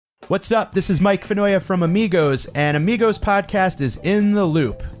What's up? This is Mike Fenoya from Amigos, and Amigos Podcast is In the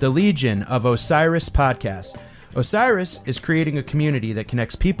Loop, the legion of Osiris podcasts. Osiris is creating a community that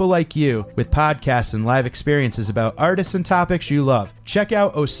connects people like you with podcasts and live experiences about artists and topics you love. Check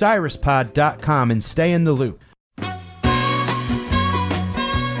out osirispod.com and stay in the loop.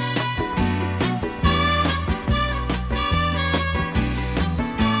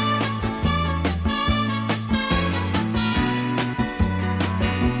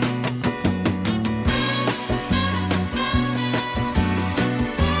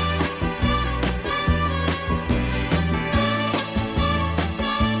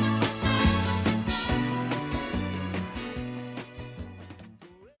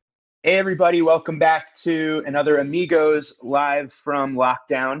 Hey everybody, welcome back to another Amigos live from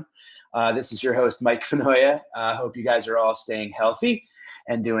lockdown. This is your host, Mike Fenoya. Hope you guys are all staying healthy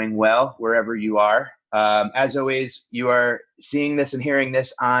and doing well wherever you are. As always, you are seeing this and hearing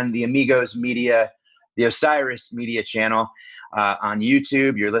this on the Amigos Media, the Osiris Media channel on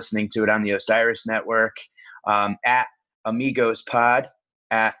YouTube. You're listening to it on the Osiris Network, at Amigos Pod,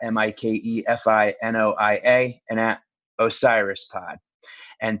 at MikeFinoia, and at Osiris Pod.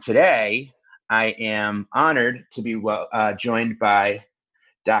 And today, I am honored to be joined by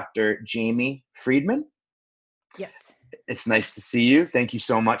Dr. Jamie Friedman. Yes. It's nice to see you. Thank you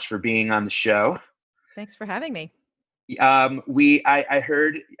so much for being on the show. Thanks for having me. I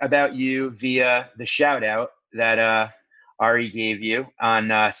heard about you via the shout out that Ari gave you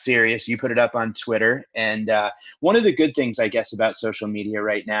on Sirius. You put it up on Twitter. And one of the good things, I guess, about social media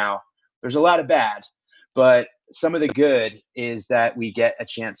right now, there's a lot of bad, but some of the good is that we get a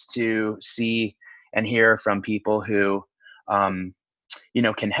chance to see and hear from people who, can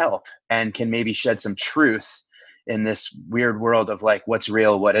help and can maybe shed some truth in this weird world of like, what's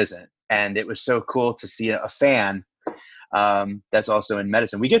real, what isn't. And it was so cool to see a fan that's also in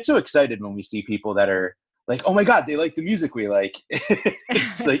medicine. We get so excited when we see people that are like, oh my God, they like the music we like.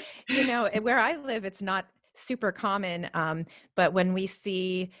 It's like, where I live, it's not super common. But when we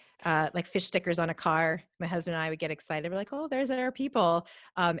see like fish stickers on a car, my husband and I would get excited. We're like, oh, there's our people.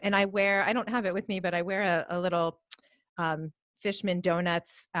 And I don't have it with me, but I wear a little Fishman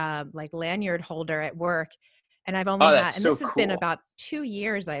Donuts like lanyard holder at work. And I've only had, and this has been about 2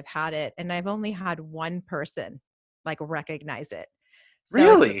 years I've had it. And I've only had one person like recognize it. So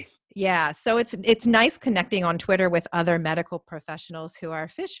really? Yeah. So it's nice connecting on Twitter with other medical professionals who are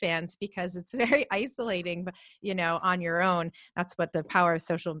fish fans, because it's very isolating, on your own. That's what the power of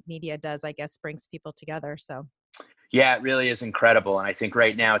social media does, I guess, brings people together. So. Yeah, it really is incredible. And I think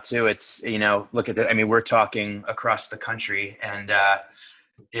right now too, it's, look at we're talking across the country, and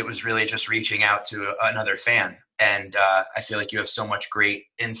it was really just reaching out to another fan. And I feel like you have so much great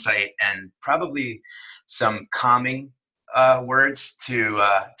insight and probably some calming words to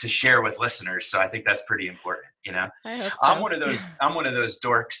share with listeners. So I think that's pretty important, I hope so. I'm one of those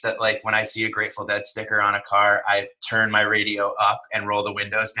dorks that, like, when I see a Grateful Dead sticker on a car, I turn my radio up and roll the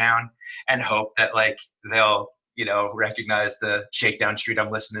windows down and hope that like they'll, recognize the Shakedown Street I'm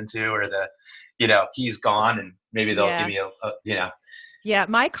listening to, or the, He's Gone, and maybe they'll give me a. Yeah,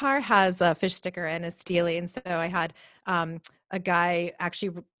 my car has a fish sticker and a Steely. And so I had a guy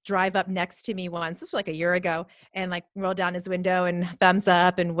actually drive up next to me once, this was like a year ago, and like roll down his window and thumbs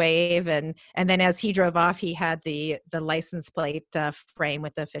up and wave. And then as he drove off, he had the license plate frame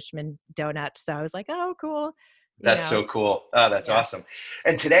with the Fishman donut. So I was like, oh, cool. That's so cool. Oh, that's awesome.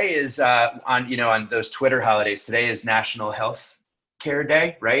 And today is on those Twitter holidays, today is National Health Care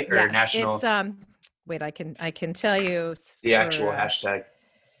Day, right? Or yes, National. It's, wait, I can tell you the actual hashtag.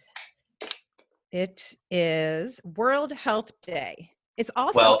 It is World Health Day. It's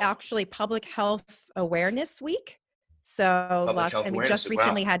also actually Public Health Awareness Week. So we just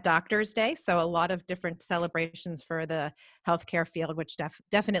recently had Doctors Day. So a lot of different celebrations for the healthcare field, which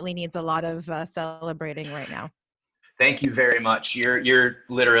definitely needs a lot of celebrating right now. Thank you very much. You're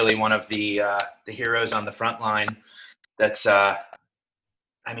literally one of the heroes on the front line. That's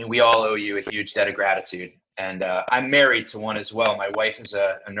we all owe you a huge debt of gratitude. And I'm married to one as well. My wife is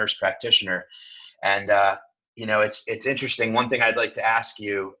a nurse practitioner. And, it's interesting. One thing I'd like to ask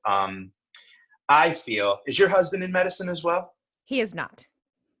you, I feel, is your husband in medicine as well? He is not.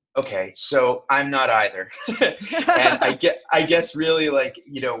 Okay. So I'm not either. And I guess really, like,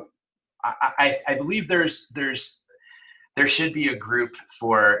 I believe there should be a group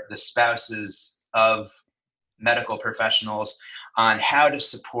for the spouses of medical professionals on how to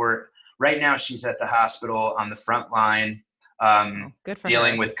support. Right now, she's at the hospital on the front line,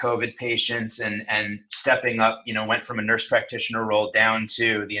 dealing with COVID patients and stepping up, went from a nurse practitioner role down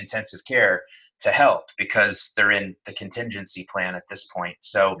to the intensive care to help because they're in the contingency plan at this point.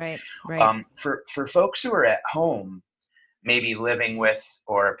 So Right. Right. for folks who are at home, maybe living with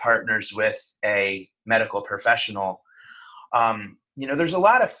or partners with a medical professional, there's a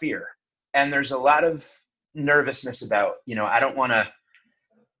lot of fear and there's a lot of nervousness about, I don't want to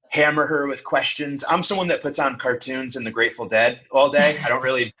hammer her with questions. I'm someone that puts on cartoons and the Grateful Dead all day. I don't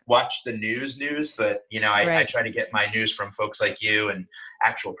really watch the news, but I Right. try to get my news from folks like you and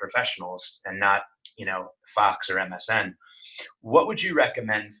actual professionals and not, Fox or MSN. What would you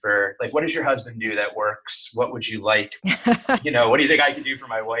recommend for, like, what does your husband do that works? What would you like? What do you think I could do for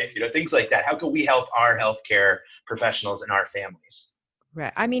my wife? Things like that. How can we help our healthcare professionals and our families?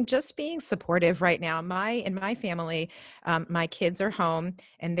 Right. I mean, just being supportive right now. In my family, my kids are home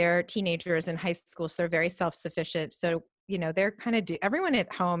and they're teenagers in high school, so they're very self-sufficient. So, they're kind of everyone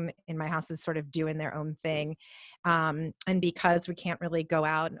at home in my house is sort of doing their own thing. And because we can't really go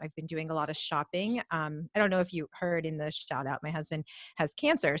out, I've been doing a lot of shopping. I don't know if you heard in the shout out, my husband has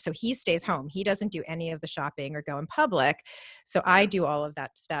cancer, so he stays home. He doesn't do any of the shopping or go in public. So I Yeah. do all of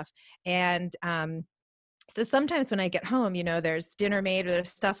that stuff. And, so sometimes when I get home, there's dinner made or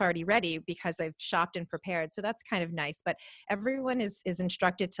there's stuff already ready because I've shopped and prepared. So that's kind of nice. But everyone is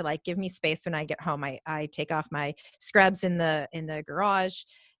instructed to give me space when I get home. I take off my scrubs in the garage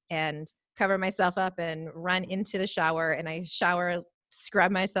and cover myself up and run into the shower, and I shower,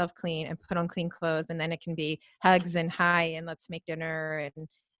 scrub myself clean and put on clean clothes. And then it can be hugs and hi and let's make dinner and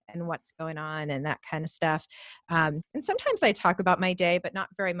what's going on and that kind of stuff. And sometimes I talk about my day, but not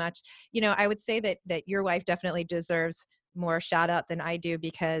very much. I would say that your wife definitely deserves more shout out than I do,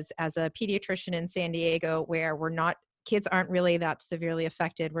 because as a pediatrician in San Diego, where kids aren't really that severely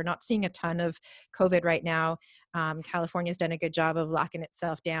affected, we're not seeing a ton of COVID right now. California's done a good job of locking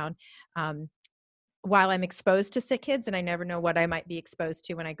itself down. While I'm exposed to sick kids, and I never know what I might be exposed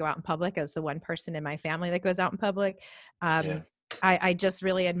to when I go out in public as the one person in my family that goes out in public. Yeah. I just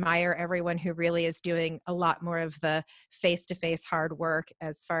really admire everyone who really is doing a lot more of the face-to-face hard work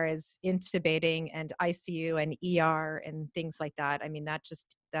as far as intubating and ICU and ER and things like that. I mean, that's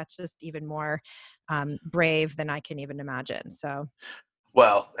just even more brave than I can even imagine. So.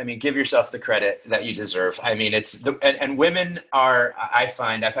 Well, I mean, give yourself the credit that you deserve. I mean, and women are, I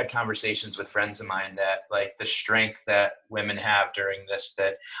find I've had conversations with friends of mine that like the strength that women have during this,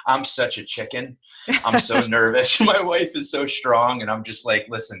 that I'm such a chicken. I'm so nervous. My wife is so strong. And I'm just like,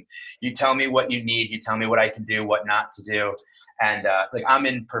 listen, you tell me what you need. You tell me what I can do, what not to do. And like I'm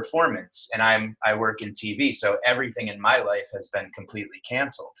in performance and I work in TV. So everything in my life has been completely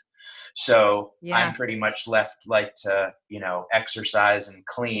canceled. So Yeah. I'm pretty much left like to, exercise and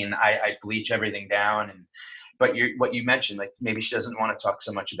clean. I bleach everything down. But what you mentioned, like maybe she doesn't want to talk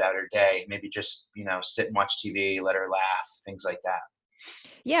so much about her day. Maybe just, sit and watch TV, let her laugh, things like that.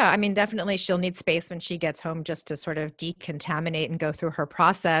 Yeah, I mean, definitely she'll need space when she gets home just to sort of decontaminate and go through her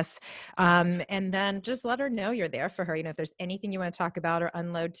process. And then just let her know you're there for her. If there's anything you want to talk about or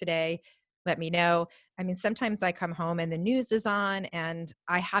unload today, let me know. I mean, sometimes I come home and the news is on and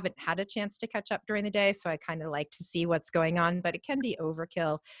I haven't had a chance to catch up during the day. So I kind of like to see what's going on, but it can be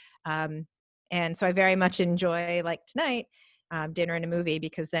overkill. And so I very much enjoy, like tonight, dinner and a movie,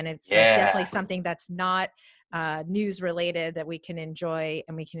 because then it's definitely Yeah. something that's not news related that we can enjoy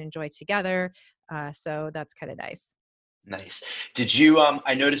and we can enjoy together. So that's kind of nice. Nice. Did you,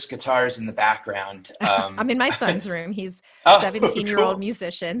 I noticed guitars in the background. I'm in my son's room. He's Oh, 17-year-old cool.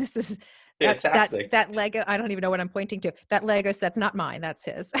 musician. This is Fantastic. that Lego. I don't even know what I'm pointing to. That Lego set's not mine. That's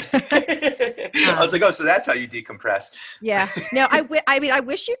his. I was like, oh, so that's how you decompress. Yeah. No, I mean, I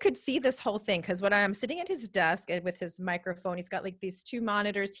wish you could see this whole thing, because when I'm sitting at his desk and with his microphone, he's got like these two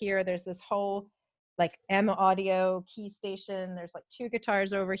monitors here. There's this whole like M audio key station. There's like two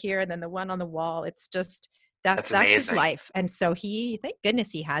guitars over here, and then the one on the wall. It's just that's his amazing. life. And so thank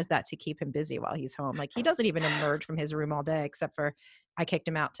goodness he has that to keep him busy while he's home. Like he doesn't even emerge from his room all day, except for I kicked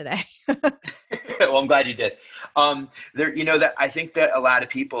him out today. Well, I'm glad you did. That I think that a lot of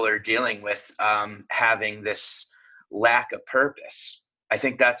people are dealing with having this lack of purpose. I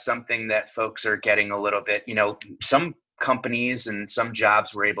think that's something that folks are getting a little bit, some companies and some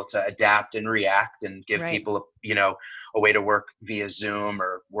jobs were able to adapt and react and give Right. people, a way to work via Zoom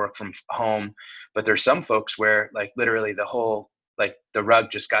or work from home. But there's some folks where like literally the rug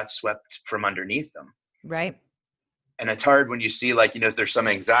just got swept from underneath them. Right. And it's hard when you see there's some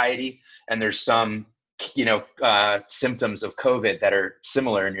anxiety and there's some, symptoms of COVID that are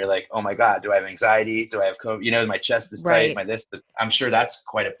similar. And you're like, oh my God, do I have anxiety? Do I have COVID? My chest is tight, Right. I'm sure that's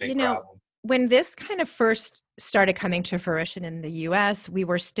quite a big problem. When this kind of first started coming to fruition in the US, we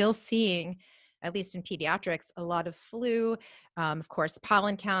were still seeing at least in pediatrics, a lot of flu. Of course,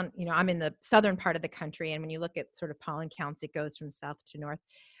 pollen count, I'm in the southern part of the country. And when you look at sort of pollen counts, it goes from south to north.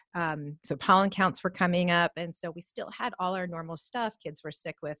 So pollen counts were coming up. And so we still had all our normal stuff. Kids were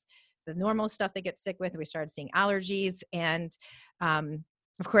sick with the normal stuff they get sick with. We started seeing allergies. And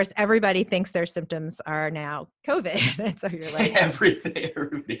of course, everybody thinks their symptoms are now COVID. And so you're like,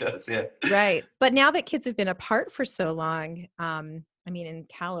 everybody does. Yeah. Right. But now that kids have been apart for so long, in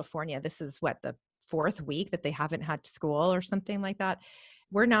California, this is the 4th week that they haven't had school or something like that.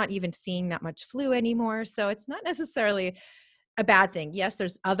 We're not even seeing that much flu anymore. So it's not necessarily a bad thing. Yes,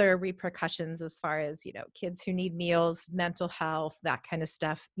 there's other repercussions as far as, kids who need meals, mental health, that kind of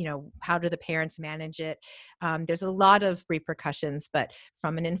stuff. How do the parents manage it? There's a lot of repercussions, but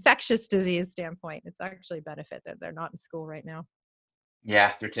from an infectious disease standpoint, it's actually a benefit that they're not in school right now.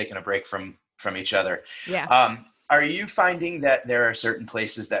 Yeah, they're taking a break from each other. Yeah. Are you finding that there are certain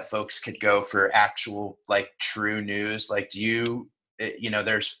places that folks could go for actual, like, true news? Like,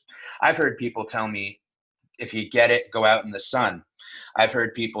 I've heard people tell me, if you get it, go out in the sun. I've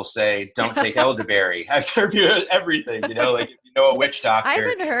heard people say, don't take elderberry. I've heard everything, like, if you know a witch doctor. I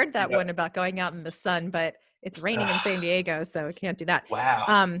haven't heard that one about going out in the sun, but it's raining in San Diego, so I can't do that.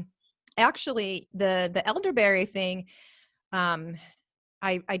 Wow. Actually, the elderberry thing,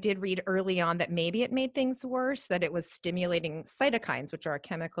 I did read early on that maybe it made things worse, that it was stimulating cytokines, which are a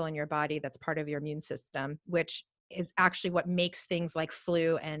chemical in your body that's part of your immune system, which is actually what makes things like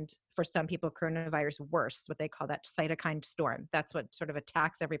flu and, for some people, coronavirus worse, what they call that cytokine storm. That's what sort of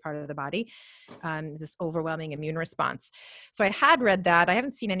attacks every part of the body, this overwhelming immune response. So I had read that. I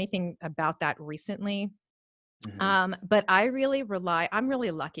haven't seen anything about that recently. Mm-hmm. But I'm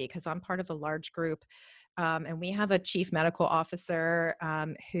really lucky because I'm part of a large group. And we have a chief medical officer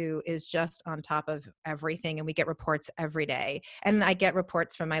who is just on top of everything. And we get reports every day. And I get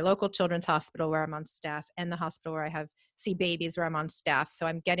reports from my local children's hospital where I'm on staff and the hospital where I see babies where I'm on staff. So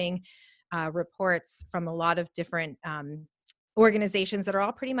I'm getting reports from a lot of different organizations that are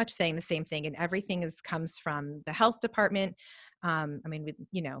all pretty much saying the same thing. And everything comes from the health department.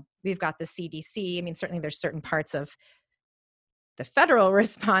 We've got the CDC. Certainly there's certain parts of the federal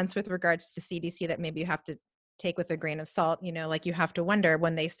response with regards to the CDC that maybe you have to take with a grain of salt, like you have to wonder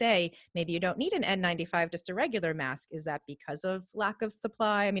when they say maybe you don't need an N95, just a regular mask. Is that because of lack of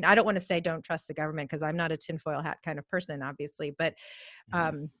supply? I don't want to say don't trust the government because I'm not a tinfoil hat kind of person, obviously, but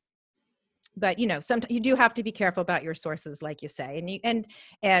sometimes you do have to be careful about your sources, like you say.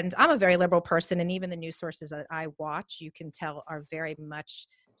 And I'm a very liberal person, and even the news sources that I watch, you can tell are very much,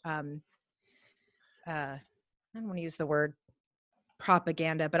 I don't want to use the word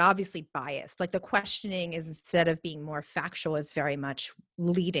propaganda, but obviously biased. Like the questioning is, instead of being more factual, is very much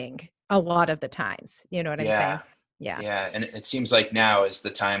leading a lot of the times. You know what I'm saying? Yeah. And it seems like now is the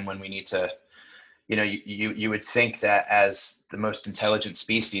time when we need to, you would think that as the most intelligent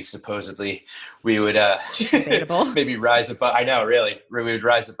species, supposedly, we would maybe rise above. I know, really, we would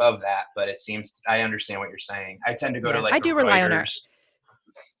rise above that. But it seems, I understand what you're saying. I tend to go to I do rely on ours.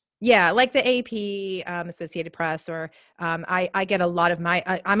 Yeah, like the AP, Associated Press, or I get a lot of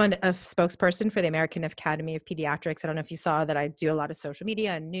I'm a spokesperson for the American Academy of Pediatrics. I don't know if you saw that I do a lot of social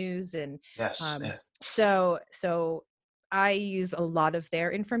media and news. And yes, so I use a lot of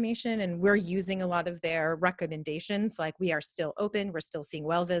their information, and we're using a lot of their recommendations. Like, we are still open. We're still seeing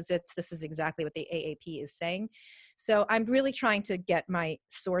well visits. This is exactly what the AAP is saying. So I'm really trying to get my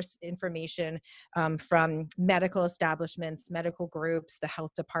source information from medical establishments, medical groups, the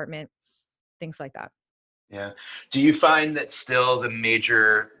health department, things like that. Yeah. Do you find that still the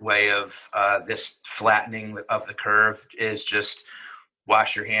major way of this flattening of the curve is just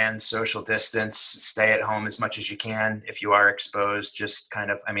wash your hands, social distance, stay at home as much as you can if you are exposed? Just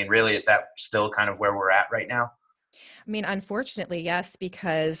kind of, really, is that still kind of where we're at right now? Unfortunately, yes,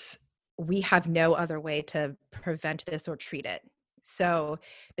 because we have no other way to prevent this or treat it. So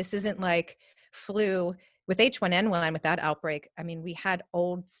this isn't like flu. With H1N1, with that outbreak, we had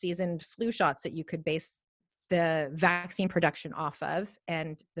old seasoned flu shots that you could base the vaccine production off of,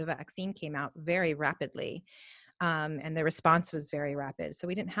 and the vaccine came out very rapidly. And the response was very rapid. So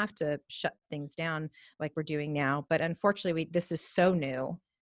we didn't have to shut things down like we're doing now. But unfortunately, this is so new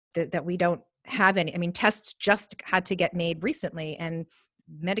that we don't have any. Tests just had to get made recently, and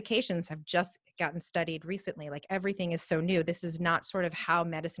medications have just gotten studied recently. Like, everything is so new. This is not sort of how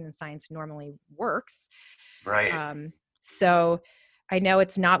medicine and science normally works. Right. So I know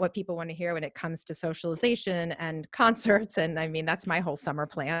it's not what people want to hear when it comes to socialization and concerts. And that's my whole summer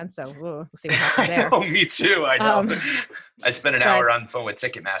plan. So we'll see what happens there. I know, me too. I know. I spent an hour on the phone with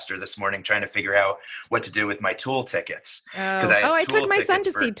Ticketmaster this morning trying to figure out what to do with my Tool tickets. I took my son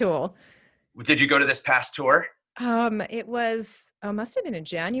to see Tool. Did you go to this past tour? It was, must have been in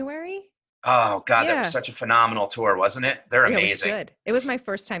January. Oh God, that was Yeah. such a phenomenal tour, wasn't it? They're Yeah, it was amazing. good. It was my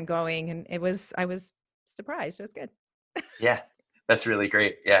first time going, and I was surprised. It was good. Yeah, that's really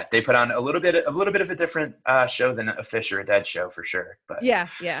great. Yeah, they put on a little bit of a different show than a Fish or a Dead show for sure. But Yeah,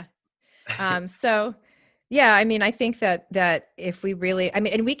 yeah. So yeah, I mean, I think that if we really, I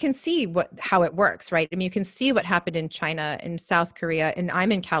mean, and we can see how it works, right? I mean, you can see what happened in China and South Korea, and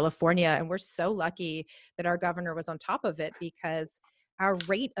I'm in California, and we're so lucky that our governor was on top of it because our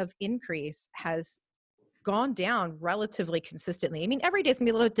rate of increase has gone down relatively consistently. I mean, every day is gonna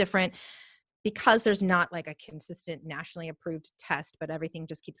be a little different because there's not like a consistent nationally approved test, but everything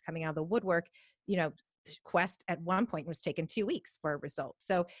just keeps coming out of the woodwork. You know, Quest at one point was taking 2 weeks for a result.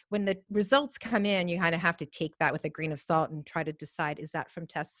 So when the results come in, you kind of have to take that with a grain of salt and try to decide, is that from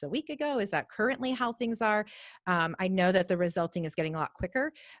tests a week ago? Is that currently how things are? I know that the resulting is getting a lot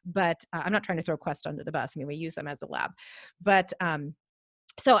quicker, but I'm not trying to throw Quest under the bus. I mean, we use them as a lab, but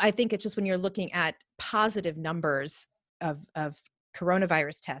so I think it's just when you're looking at positive numbers of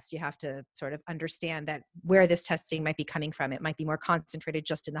coronavirus tests, you have to sort of understand that where this testing might be coming from. It might be more concentrated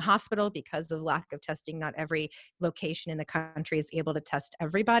just in the hospital because of lack of testing. Not every location in the country is able to test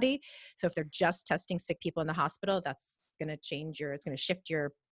everybody. So if they're just testing sick people in the hospital, that's going to it's going to shift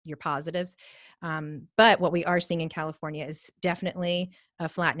your positives. But what we are seeing in California is definitely a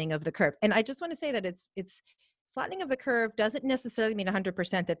flattening of the curve. And I just want to say that it's flattening of the curve doesn't necessarily mean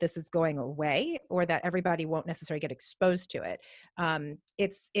 100% that this is going away or that everybody won't necessarily get exposed to it.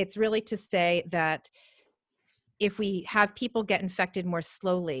 It's really to say that if we have people get infected more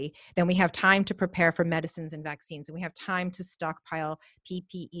slowly, then we have time to prepare for medicines and vaccines, and we have time to stockpile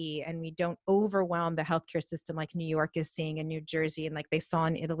PPE, and we don't overwhelm the healthcare system like New York is seeing in New Jersey, and like they saw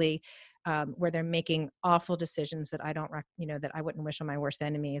in Italy, where they're making awful decisions that that I wouldn't wish on my worst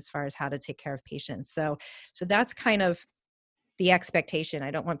enemy as far as how to take care of patients. So that's kind of the expectation. I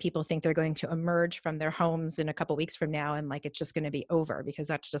don't want people to think they're going to emerge from their homes in a couple weeks from now and like it's just going to be over, because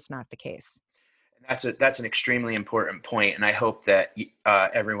that's just not the case. that's an extremely important point, and I hope that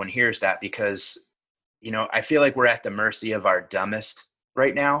everyone hears that because I feel like we're at the mercy of our dumbest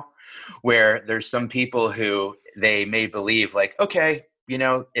right now, where there's some people who they may believe like, okay,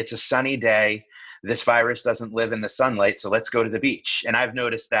 it's a sunny day. This virus doesn't live in the sunlight, so let's go to the beach. And I've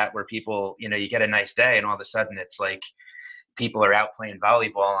noticed that where people, you get a nice day and all of a sudden it's like people are out playing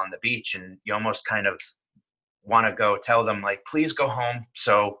volleyball on the beach and you almost kind of want to go tell them like, please go home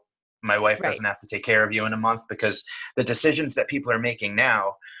so my wife Right. doesn't have to take care of you in a month, because the decisions that people are making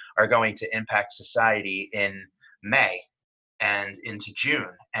now are going to impact society in May and into June.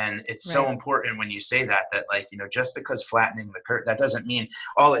 And it's so Right. important when you say that like, just because flattening the curve, that doesn't mean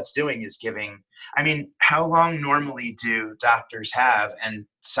all it's doing is giving. I mean, how long normally do doctors have and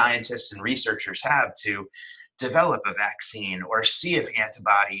scientists and researchers have to develop a vaccine or see if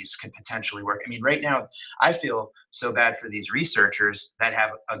antibodies could potentially work? I mean, right now, I feel so bad for these researchers that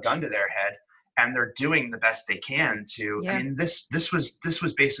have a gun to their head and they're doing the best they can to. I Yeah. mean, this was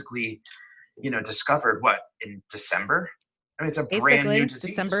basically, discovered what, in December? I mean, it's a brand new Basically,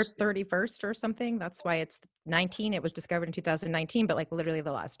 December disease. 31st or something. That's why it's 19. It was discovered in 2019, but like literally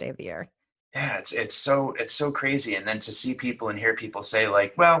the last day of the year. Yeah, it's so crazy. And then to see people and hear people say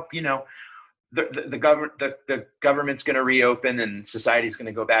like, well, the government's going to reopen and society's going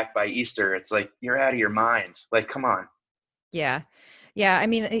to go back by Easter. It's like, you're out of your mind. Like, come on. Yeah. Yeah. I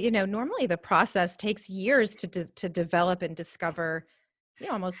mean, normally the process takes years to develop and discover,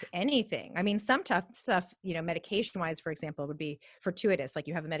 almost anything. I mean, some tough stuff, medication wise, for example, would be fortuitous. Like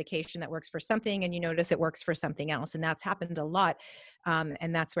you have a medication that works for something and you notice it works for something else. And that's happened a lot.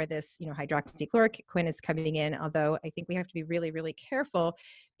 And that's where this, hydroxychloroquine is coming in. Although I think we have to be really, really careful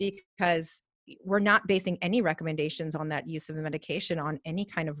because we're not basing any recommendations on that use of the medication on any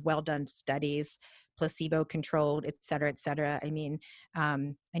kind of well done studies, placebo controlled, et cetera, et cetera. I mean,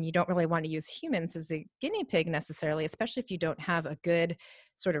 and you don't really want to use humans as a guinea pig necessarily, especially if you don't have a good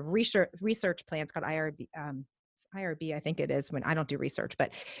sort of research plan. It's called IRB. IRB, I think it is, when I don't do research,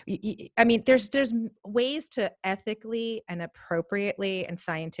 but I mean, there's ways to ethically and appropriately and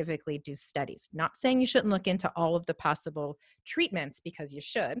scientifically do studies. Not saying you shouldn't look into all of the possible treatments, because you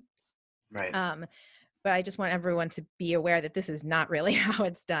should. Right. Um, but I just want everyone to be aware that this is not really how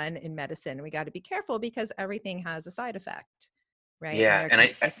it's done in medicine. We got to be careful because everything has a side effect, right? And Yeah. there And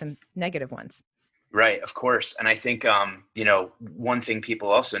can be some negative ones. right, of course. And I think, one thing people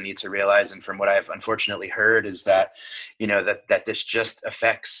also need to realize, and from what I've unfortunately heard, is that, that this just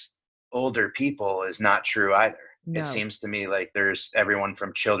affects older people is not true either. It No. seems to me like there's everyone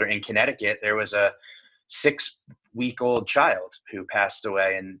from children in Connecticut. There was a 6-week-old child who passed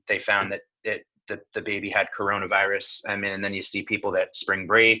away, and they found that the baby had coronavirus. I mean, and then you see people that spring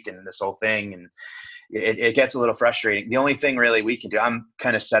break and this whole thing, and it gets a little frustrating. The only thing really we can do, I'm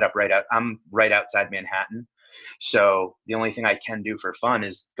kind of set up I'm right outside Manhattan. So the only thing I can do for fun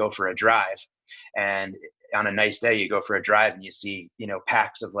is go for a drive. And on a nice day, you go for a drive and you see,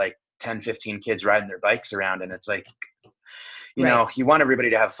 packs of like 10, 15 kids riding their bikes around. And it's like, Right. you want everybody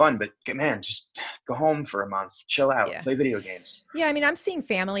to have fun, but man, just go home for a month, chill out, Yeah. play video games. Yeah, I mean, I'm seeing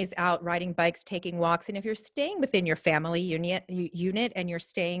families out riding bikes, taking walks, and if you're staying within your family unit and you're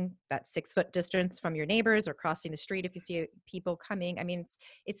staying that 6 foot distance from your neighbors or crossing the street, if you see people coming, I mean,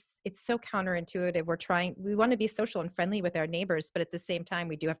 it's so counterintuitive. We want to be social and friendly with our neighbors, but at the same time,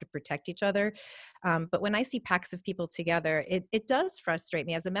 we do have to protect each other. But when I see packs of people together, it does frustrate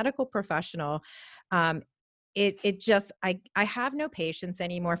me as a medical professional. Um, it just I have no patience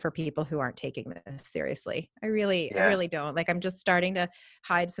anymore for people who aren't taking this seriously. I Yeah. really don't. Like, I'm just starting to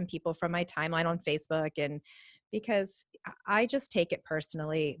hide some people from my timeline on Facebook, and because I just take it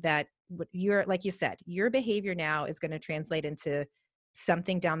personally that like you said, your behavior now is going to translate into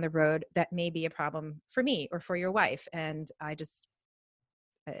something down the road that may be a problem for me or for your wife, and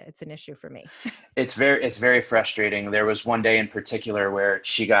it's an issue for me. It's very frustrating. There was one day in particular where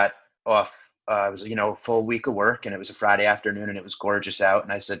she got off. It was a full week of work, and it was a Friday afternoon, and it was gorgeous out.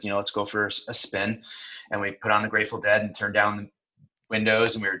 And I said, let's go for a spin. And we put on the Grateful Dead and turned down the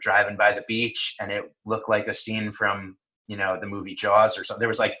windows, and we were driving by the beach, and it looked like a scene from the movie Jaws or something. There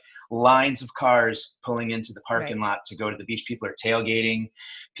was like lines of cars pulling into the parking Right. lot to go to the beach. People are tailgating,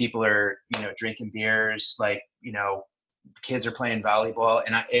 people are drinking beers, like kids are playing volleyball,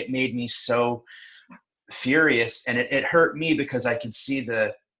 and it made me so furious, and it hurt me because I could see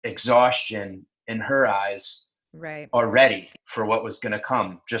the exhaustion in her eyes Right. already for what was going to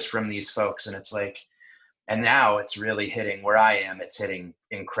come just from these folks. And it's like, and now it's really hitting where I am. It's hitting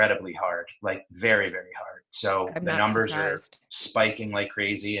incredibly hard, like very, very hard. So I'm the not numbers are surprised. spiking like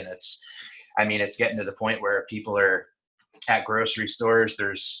crazy. And it's getting to the point where people are at grocery stores.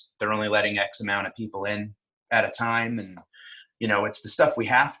 They're only letting X amount of people in at a time. And, it's the stuff we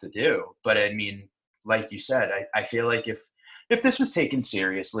have to do. But I mean, like you said, I feel like if this was taken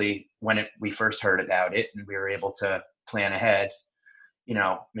seriously when we first heard about it and we were able to plan ahead,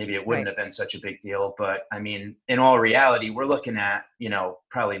 maybe it wouldn't Right. have been such a big deal. But I mean, in all reality, we're looking at,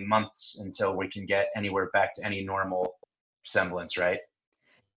 probably months until we can get anywhere back to any normal semblance, right?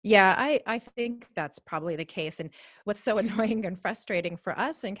 Yeah, I think that's probably the case. And what's so annoying and frustrating for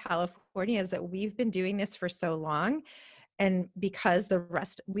us in California is that we've been doing this for so long. And because the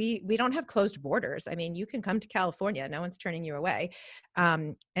rest, we don't have closed borders. I mean, you can come to California, no one's turning you away.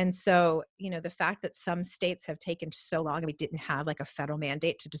 And so, the fact that some states have taken so long and we didn't have like a federal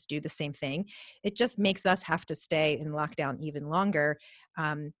mandate to just do the same thing, it just makes us have to stay in lockdown even longer.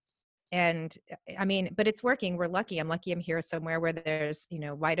 Um, and I mean, but it's working. We're lucky. I'm lucky I'm here somewhere where there's,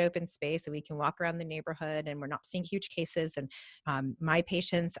 wide open space and we can walk around the neighborhood and we're not seeing huge cases. And my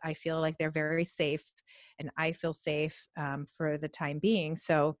patients, I feel like they're very safe and I feel safe for the time being.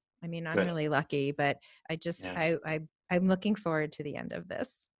 So, I mean, I'm Good. really lucky, but Yeah. I'm looking forward to the end of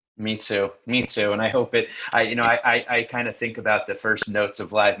this. Me too. Me too. And I hope I kind of think about the first notes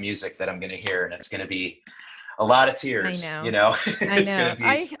of live music that I'm going to hear, and it's going to be a lot of I tears, know. I it's going know. to be.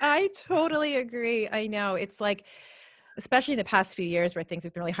 I totally agree. I know. It's like, especially in the past few years where things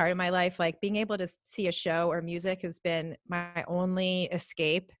have been really hard in my life, like being able to see a show or music has been my only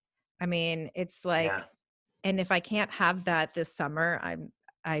escape. I mean, it's Yeah. like, and if I can't have that this summer,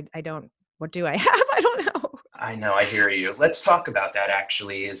 I don't, what do I have? I don't know. I know, I hear you. Let's talk about that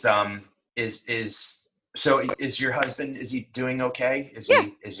actually. Is your husband, is he doing okay? Yeah.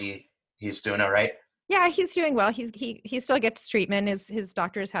 He's doing all right? Yeah, he's doing well. He still gets treatment. His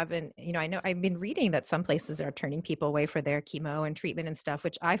doctors haven't, I know I've been reading that some places are turning people away for their chemo and treatment and stuff,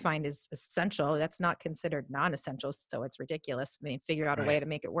 which I find is essential. That's not considered non-essential, so it's ridiculous. I mean, figure out a way Right. to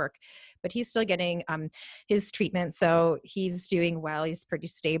make it work. But he's still getting his treatment, so he's doing well. He's pretty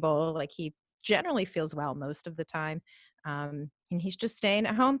stable. Like, he generally feels well most of the time. And he's just staying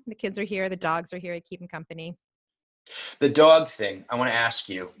at home. The kids are here, the dogs are here to keep him company. The dog thing, I want to ask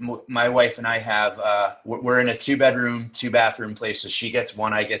you. My wife and I have, we're in a 2 bedroom, 2 bathroom place. So she gets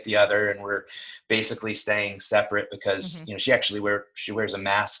one, I get the other, and we're basically staying separate because, Hmm. she wears a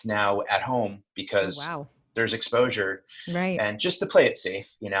mask now at home Oh, because wow. there's exposure, Right. and just to play it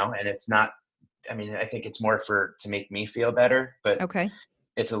safe, and it's not, I mean, I think it's more to make me feel better, but Okay.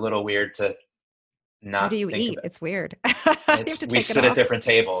 it's a little weird to How not do you think eat? about. It's weird. You have to We take it sit at off. different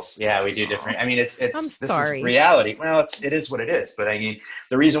tables. Yeah, we do Oh, different. I mean, I'm this is sorry. reality. Well, it is what it is. But I mean,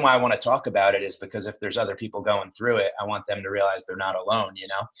 the reason why I want to talk about it is because if there's other people going through it, I want them to realize they're not alone.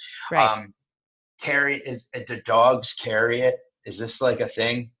 Right. Um, do dogs carry it? Is this like a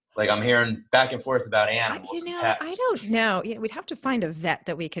thing? Like I'm hearing back and forth about animals and I pets. don't know. We'd have to find a vet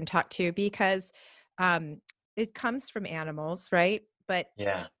that we can talk to because um, it comes from animals, right? But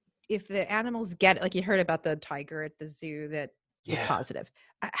Yeah, if the animals get it, like you heard about the tiger at the zoo that was yeah. positive,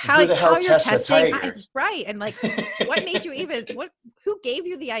 And who the hell how you're tests a testing, tiger? right? And like, what made you even who gave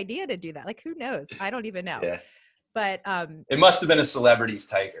you the idea to do that? Like, who knows? I don't even know. Yeah, But it must have been a celebrity's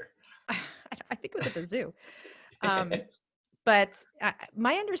tiger. I think it was at the zoo. Um, but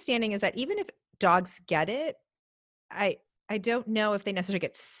my understanding is that even if dogs get it, I I don't know if they necessarily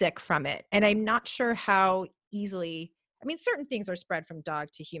get sick from it, and I'm not sure how easily. I mean, certain things are spread from dog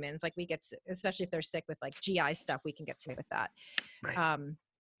to humans. Like we get, especially if they're sick with like GI stuff, we can get sick with that. Right. Um,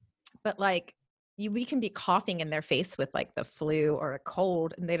 but like we can be coughing in their face with like the flu or a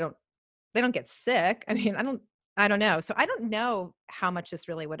cold, and they don't get sick. I mean, I don't know. So I don't know how much this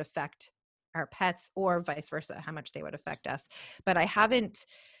really would affect our pets or vice versa, how much they would affect us. But I haven't,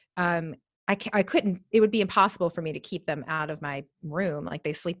 um, I couldn't, it would be impossible for me to keep them out of my room. Like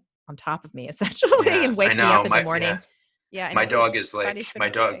they sleep on top of me essentially Yeah, and I wake me know. up in the morning. Yeah. And My it dog is like Friday's been my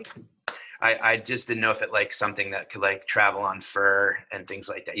dog. okay. I just didn't know if it like something that could like travel on fur and things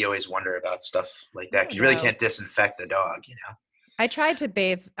like that. You always wonder about stuff like I that don't because you really know. can't disinfect the dog. I tried to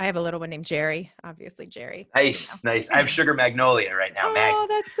bathe. I have a little one named Jerry, obviously Jerry, Nice, nice. I have sugar magnolia right now, Oh, Maggie.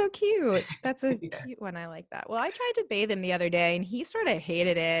 that's so cute. That's a Yeah. cute one. I like that. Well, I tried to bathe him the other day and he sort of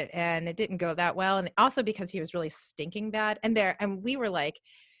hated it and it didn't go that well. And also because he was really stinking bad. And we were like,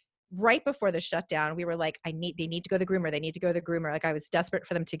 right before the shutdown, we were like, they need to go to the groomer. They need to go to the groomer. Like I was desperate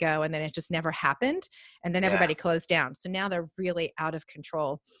for them to go. And then it just never happened. And then Yeah. everybody closed down. So now they're really out of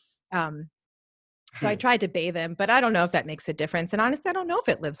control. Um, so I Hmm. tried to bathe him, but I don't know if that makes a difference. And honestly, I don't know if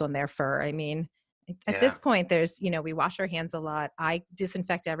it lives on their fur. I mean, at Yeah. this point, we wash our hands a lot. I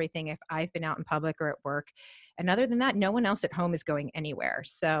disinfect everything if I've been out in public or at work. And other than that, no one else at home is going anywhere.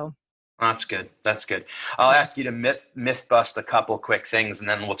 So, That's good. That's good. I'll yeah, ask you to myth bust a couple quick things, and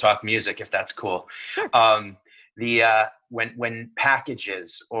then we'll talk music if that's cool. sure. Um, the when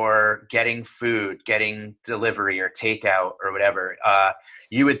packages or getting food, getting delivery or takeout or whatever,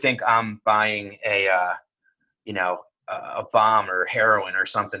 you would think I'm buying you know a bomb or heroin or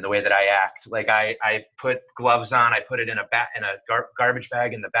something. The way that I act, like I put gloves on, I put it in a garbage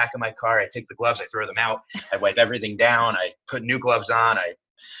bag in the back of my car. I take the gloves, I throw them out, I wipe everything down, I put new gloves on, I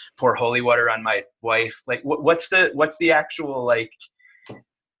pour holy water on my wife. Like what's the actual like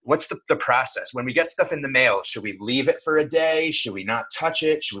what's the process when we get stuff in the mail? Should we leave it for a day? Should we not touch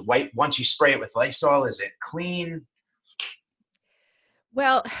it? Should we wipe once you spray it with Lysol? Is it clean?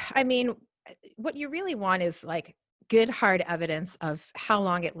 Well, I mean, what you really want is like good hard evidence of how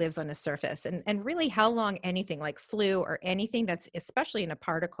long it lives on a surface and really how long anything like flu or anything that's especially in a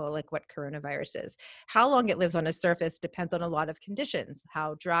particle like what coronavirus is, how long it lives on a surface depends on a lot of conditions,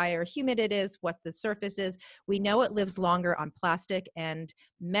 how dry or humid it is, what the surface is. We know it lives longer on plastic and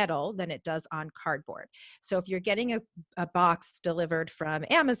metal than it does on cardboard. So if you're getting a box delivered from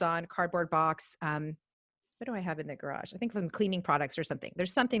Amazon, cardboard box, what do I have in the garage? I think some cleaning products or something.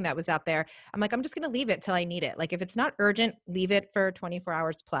 There's something that was out there. I'm like, I'm just going to leave it till I need it. Like if it's not urgent, leave it for 24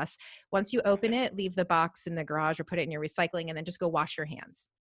 hours plus. Once you open it, leave the box in the garage or put it in your recycling and then just go wash your hands.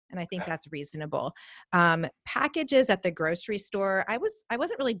 And I think Okay. that's reasonable. Packages at the grocery store. I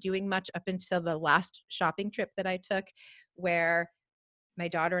wasn't really doing much up until the last shopping trip that I took where my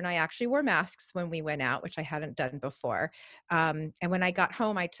daughter and I actually wore masks when we went out, which I hadn't done before. And when I got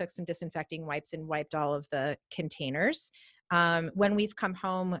home, I took some disinfecting wipes and wiped all of the containers. When we've come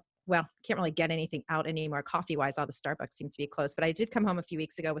home, well, can't really get anything out anymore coffee wise. All the Starbucks seem to be closed, but I did come home a few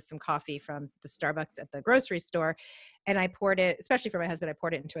weeks ago with some coffee from the Starbucks at the grocery store. And I poured it, especially for my husband, I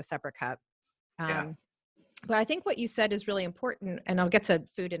poured it into a separate cup. Yeah. Um, but I think what you said is really important, and I'll get to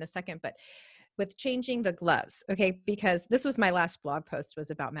food in a second, but with changing the gloves, okay, because this was my last blog post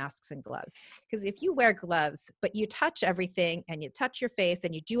was about masks and gloves. Because if you wear gloves, but you touch everything and you touch your face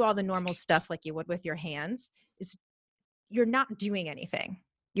and you do all the normal stuff like you would with your hands, you're not doing anything.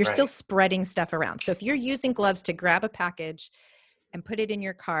 You're still Right. spreading stuff around. So if you're using gloves to grab a package and put it in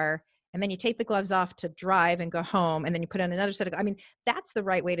your car, and then you take the gloves off to drive and go home, and then you put on another set of, I mean, that's the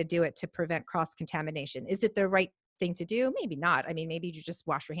right way to do it to prevent cross contamination. Is it the right thing to do? Maybe not. I mean, maybe you just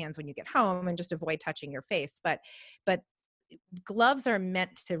wash your hands when you get home and just avoid touching your face. But gloves are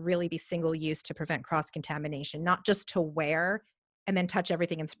meant to really be single use to prevent cross contamination, not just to wear and then touch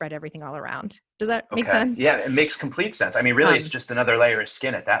everything and spread everything all around. Does that make Okay. sense? Yeah, it makes complete sense. I mean, really, it's Um, just another layer of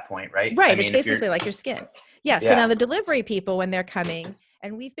skin at that point, right? I Right. It's mean, if you're, basically like your skin. Yeah. So yeah, now the delivery people, when they're coming,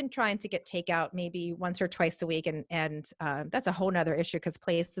 and we've been trying to get takeout maybe once or twice a week, and that's a whole nother issue because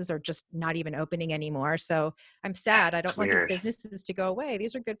places are just not even opening anymore. So I'm sad. I don't it's want these weird. businesses to go away.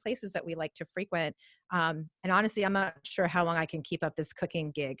 These are good places that we like to frequent. And honestly, I'm not sure how long I can keep up this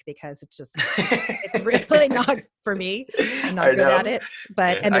cooking gig because it's really not for me. I'm not I good at know. it,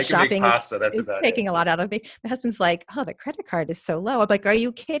 but Yeah, and the I can make shopping is pasta. That's is about it. taking a lot out of me. My husband's like, "Oh, the credit card is so low." I'm like, "Are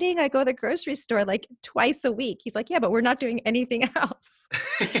you kidding? I go to the grocery store like twice a week." He's like, "Yeah, but we're not doing anything else."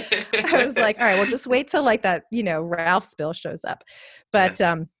 I was like, "All right, well, just wait till like that, Ralph's bill shows up."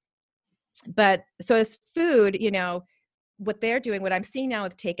 Yeah. But so as food, what they're doing, what I'm seeing now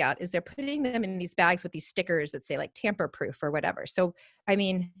with takeout is they're putting them in these bags with these stickers that say like tamper proof or whatever. So, I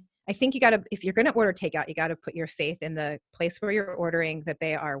mean, I think if you're going to order takeout, you got to put your faith in the place where you're ordering that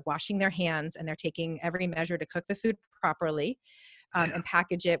they are washing their hands and they're taking every measure to cook the food properly. Yeah. And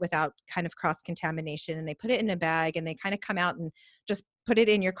package it without kind of cross contamination. And they put it in a bag and they kind of come out and just put it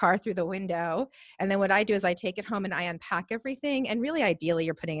in your car through the window. And then what I do is I take it home and I unpack everything. And really, ideally,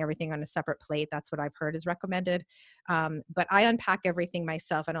 you're putting everything on a separate plate. That's what I've heard is recommended. But I unpack everything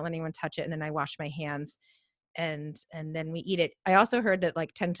myself. I don't let anyone touch it. And then I wash my hands and then we eat it. I also heard that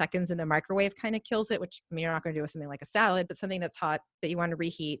like 10 seconds in the microwave kind of kills it, which I mean, you're not going to do with something like a salad, but something that's hot that you want to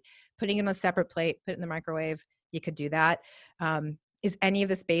reheat, putting it on a separate plate, put it in the microwave. You could do that. Is any of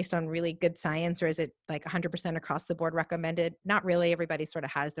this based on really good science or is it like 100% across the board recommended? Not really. Everybody sort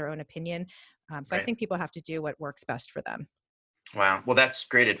of has their own opinion. So I Right. think people have to do what works best for them. Wow. Well, that's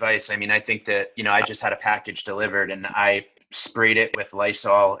great advice. I mean, I think that, I just had a package delivered and I sprayed it with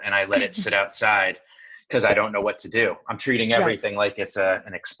Lysol and I let it sit outside because I don't know what to do. I'm treating Right. everything like it's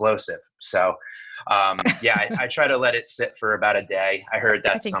an explosive. So, yeah, I try to let it sit for about a day. I heard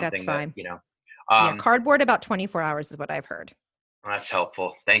I that's think that's something that, fine. Yeah. um, Cardboard about 24 hours is what I've heard. that's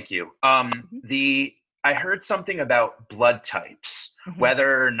helpful. Thank you. Mhm. I heard something about blood types, Mhm.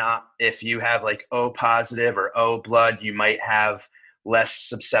 whether or not if you have like O positive or O blood, you might have less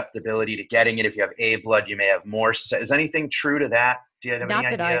susceptibility to getting it. If you have A blood, you may have more. Is anything true to that? Do you have any Not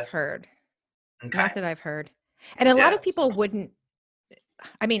that I've idea? heard. Okay. Not that I've heard. And a lot Yeah. of people wouldn't,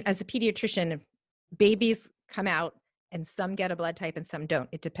 I mean, as a pediatrician, babies come out and some get a blood type and some don't.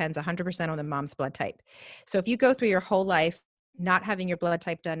 It depends 100% on the mom's blood type. So if you go through your whole life not having your blood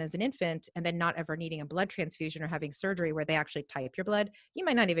type done as an infant and then not ever needing a blood transfusion or having surgery where they actually type your blood, you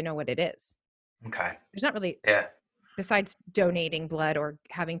might not even know what it is. Okay. There's not really, Yeah. besides donating blood or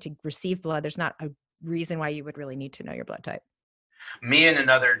having to receive blood, there's not a reason why you would really need to know your blood type. Me and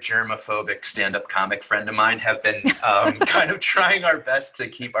another germophobic stand-up comic friend of mine have been kind of trying our best to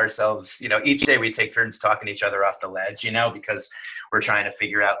keep ourselves, each day we take turns talking each other off the ledge, because we're trying to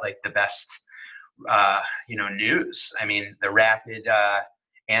figure out like the best, news. I mean, the rapid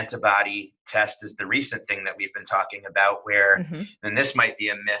antibody test is the recent thing that we've been talking about where, Mm-hmm. and this might be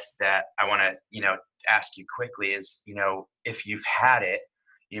a myth that I want to, ask you quickly is, if you've had it,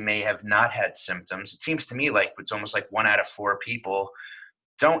 you may have not had symptoms. It seems to me like it's almost like 1 out of 4 people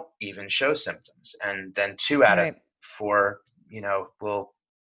don't even show symptoms. And then 2 out of 4, will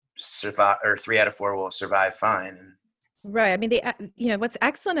survive, or 3 out of 4 will survive fine. Right. I mean, what's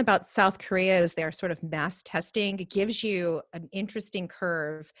excellent about South Korea is their sort of mass testing. It gives you an interesting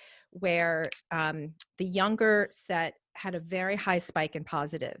curve where the younger set had a very high spike in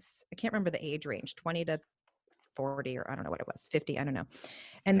positives. I can't remember the age range, 20 to 40, or I don't know what it was, 50, I don't know.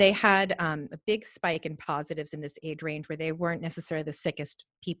 And they had a big spike in positives in this age range where they weren't necessarily the sickest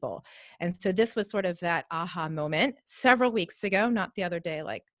people. And so this was sort of that aha moment several weeks ago, not the other day,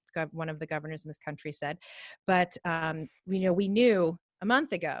 like one of the governors in this country said, but we knew a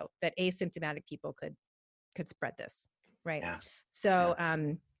month ago that asymptomatic people could spread this, right? Yeah. So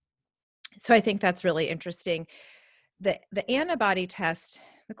so I think that's really interesting. The antibody test,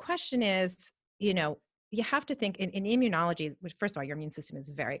 the question is, you have to think in immunology, first of all, your immune system is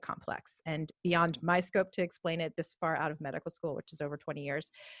very complex and beyond my scope to explain it this far out of medical school, which is over 20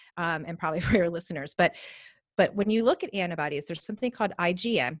 years, and probably for your listeners. But when you look at antibodies, there's something called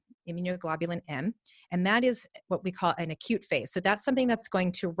IgM, immunoglobulin M, and that is what we call an acute phase. So that's something that's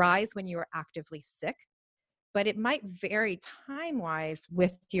going to rise when you are actively sick, but it might vary time-wise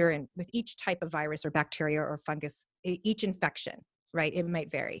with each type of virus or bacteria or fungus, each infection, right? It might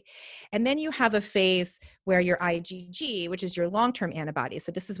vary. And then you have a phase where your IgG, which is your long-term antibody.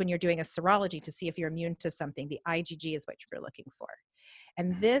 So this is when you're doing a serology to see if you're immune to something. The IgG is what you're looking for.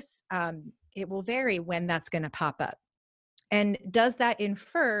 And this, it will vary when that's going to pop up. And does that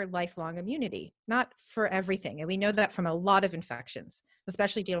infer lifelong immunity? Not for everything. And we know that from a lot of infections,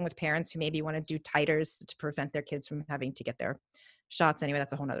 especially dealing with parents who maybe want to do titers to prevent their kids from having to get their shots. Anyway,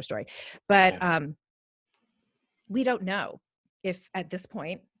 that's a whole nother story. But Yeah. we don't know if at this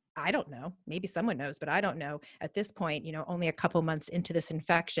point, I don't know, maybe someone knows, but I don't know at this point, only a couple months into this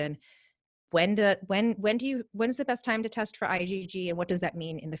infection, when's the best time to test for IgG, and what does that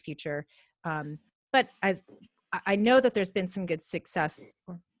mean in the future? But as I know that there's been some good success,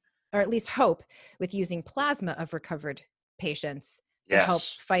 or at least hope, with using plasma of recovered patients to help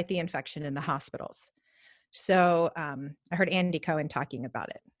Yes. fight the infection in the hospitals. So I heard Andy Cohen talking about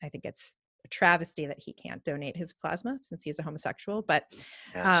it. I think it's a travesty that he can't donate his plasma since he's a homosexual, but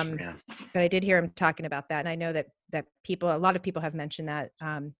Yes. Yeah. I did hear him talking about that, and I know that a lot of people have mentioned that.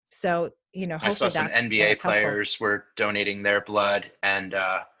 So I saw hopefully some NBA that's helpful. players were donating their blood, and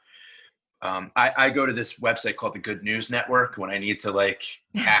I go to this website called the Good News Network when I need to like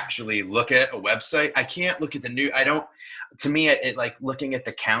actually look at a website. I can't look at the new. I don't. To me, it like looking at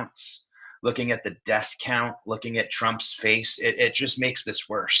the counts, looking at the death count, looking at Trump's face. It just makes this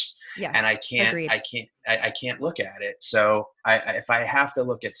worse. Yeah, And I can't. agreed. I can't look at it. So if I have to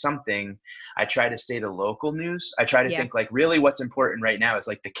look at something, I try to stay to local news. I try to Yeah, think like really what's important right now is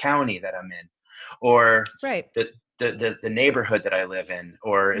like the county that I'm in, or right. the neighborhood that I live in,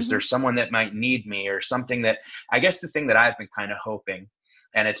 or is Hmm. there someone that might need me, or something. That I guess the thing that I've been kind of hoping,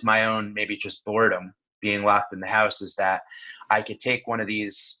 and it's my own maybe just boredom being locked in the house, is that I could take one of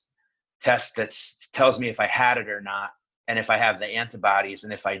these tests that tells me if I had it or not, and if I have the antibodies,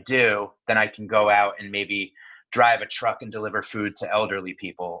 and if I do, then I can go out and maybe drive a truck and deliver food to elderly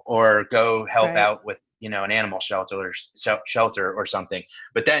people, or go help Right. out with an animal shelter or something.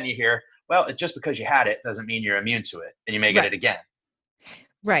 But then you hear, well, just because you had it doesn't mean you're immune to it, and you may get Right. it again.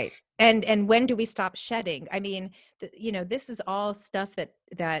 Right. And when do we stop shedding? I mean, this is all stuff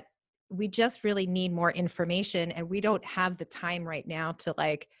that we just really need more information, and we don't have the time right now to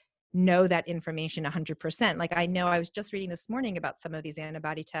like know that information 100%. Like I know I was just reading this morning about some of these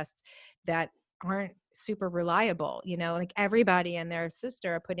antibody tests that aren't super reliable, like everybody and their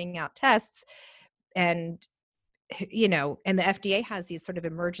sister are putting out tests, and and the FDA has these sort of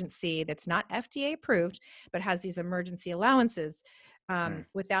emergency, that's not FDA approved, but has these emergency allowances Hmm.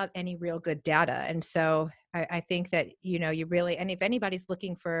 without any real good data. And so I think that, you really, and if anybody's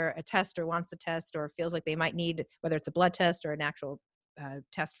looking for a test or wants a test or feels like they might need, whether it's a blood test or an actual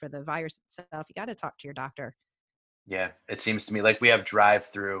test for the virus itself, you got to talk to your doctor. Yeah, it seems to me like we have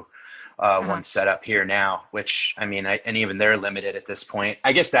drive-through Uh-huh. one set up here now, which I mean, and even they're limited at this point.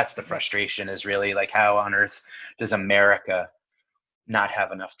 I guess that's the Right. frustration, is really like, how on earth does America not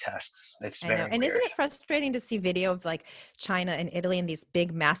have enough tests? It's I know. very And isn't weird. it frustrating to see video of like China and Italy and these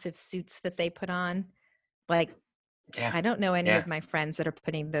big, massive suits that they put on? Like, Yeah, I don't know any yeah. of my friends that are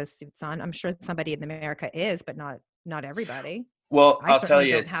putting those suits on. I'm sure somebody in America is, but not everybody. Well, I I'll tell certainly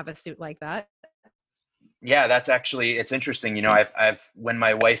you, don't have a suit like that. yeah, that's actually, it's interesting. I've when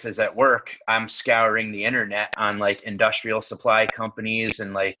my wife is at work, I'm scouring the internet on like industrial supply companies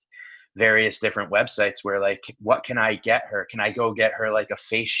and like various different websites where like, what can I get her? Can I go get her like a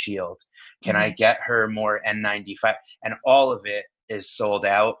face shield? Can I Mhm. get her more N95? And all of it is sold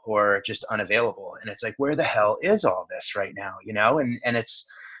out or just unavailable. And it's like, where the hell is all this right now? And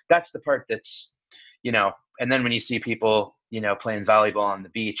that's the part that's, you know, and then when you see people, playing volleyball on the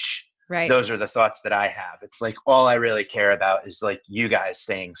beach, Right. those are the thoughts that I have. It's like, all I really care about is like you guys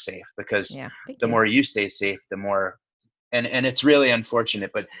staying safe, because Yeah. Thank the you. more you stay safe, the more. And it's really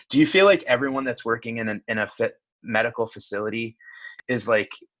unfortunate, but do you feel like everyone that's working in a fit medical facility is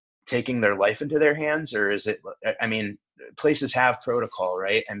like taking their life into their hands, or is it? I mean, places have protocol,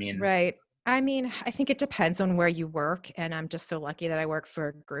 right? I mean, Right. I mean, I think it depends on where you work. And I'm just so lucky that I work for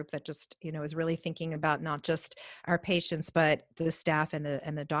a group that just, is really thinking about not just our patients, but the staff and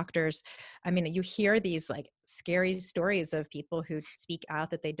the doctors. I mean, you hear these like scary stories of people who speak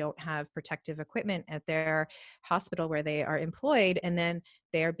out that they don't have protective equipment at their hospital where they are employed. And then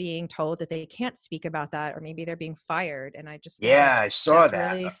they're being told that they can't speak about that, or maybe they're being fired. And I just think yeah, I saw that's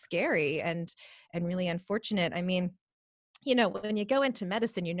that. really scary and really unfortunate. I mean, when you go into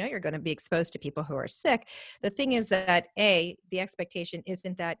medicine, you're going to be exposed to people who are sick. The thing is that the expectation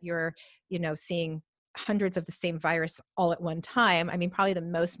isn't that you're, seeing hundreds of the same virus all at one time. I mean, probably the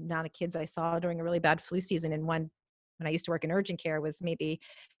most amount of kids I saw during a really bad flu season in one, when I used to work in urgent care, was maybe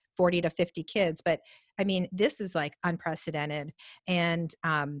 40 to 50 kids. But I mean, this is like unprecedented, and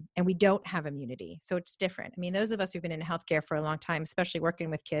we don't have immunity. So it's different. I mean, those of us who've been in healthcare for a long time, especially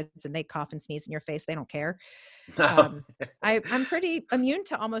working with kids and they cough and sneeze in your face, they don't care. No. I'm pretty immune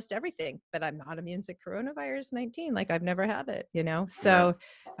to almost everything, but I'm not immune to coronavirus 19. Like I've never had it, you know? Yeah. So,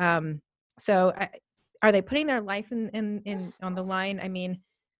 um, so I, are they putting their life in on the line? I mean,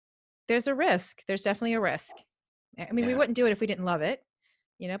 there's a risk. There's definitely a risk. I mean, we Yeah. wouldn't do it if we didn't love it,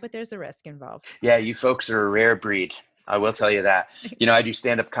 you know, but there's a risk involved. Yeah, you folks are a rare breed. I will tell you that. You know, I do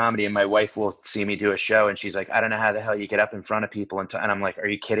stand-up comedy, and my wife will see me do a show, and she's like, "I don't know how the hell you get up in front of people," and I'm like, "Are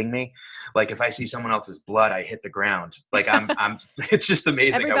you kidding me?" Like, if I see someone else's blood, I hit the ground. Like, I'm. It's just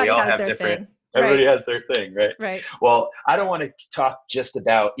amazing how we Everybody all has have their different. thing. Everybody Right. has their thing, right? Right. Well, I don't want to talk just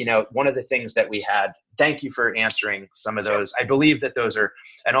about, one of the things that we had. Thank you for answering some of Sure. those. I believe that those are,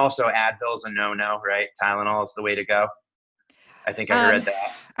 and also Advil's a no-no, right? Tylenol is the way to go. I think I read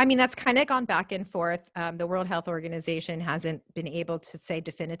that. I mean, that's kind of gone back and forth. The World Health Organization hasn't been able to say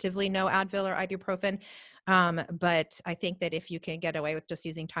definitively no Advil or ibuprofen. But I think that if you can get away with just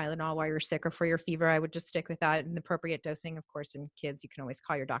using Tylenol while you're sick or for your fever, I would just stick with that in appropriate dosing. Of course, in kids, you can always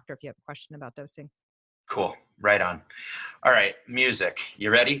call your doctor if you have a question about dosing. Cool. Right on. All right. Music. You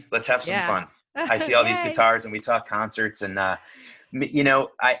ready? Let's have some Yeah. fun. I see all these Yay. guitars and we talk concerts and, I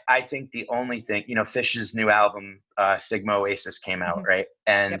think the only thing, Fish's new album, Sigma Oasis came out, Mhm. right?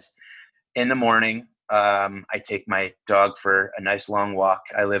 And Yep. in the morning, I take my dog for a nice long walk.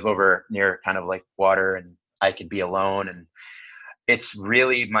 I live over near kind of like water and I could be alone. And it's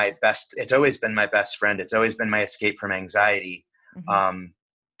really it's always been my best friend. It's always been my escape from anxiety. Mhm. Um,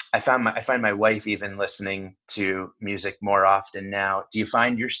 I find my wife even listening to music more often now. Do you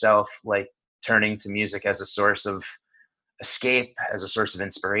find yourself like turning to music as a source of escape, as a source of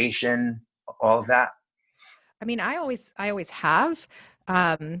inspiration, all of that? I mean, I always have.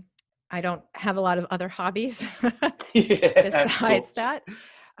 Um, I don't have a lot of other hobbies Yeah, cool. besides that.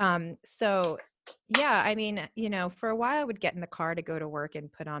 So yeah, I mean, you know, for a while I would get in the car to go to work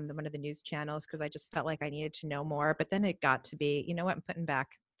and put on one of the news channels because I just felt like I needed to know more. But then it got to be, you know what, I'm putting back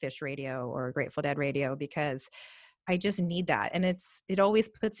Fish Radio or Grateful Dead Radio because I just need that. And it always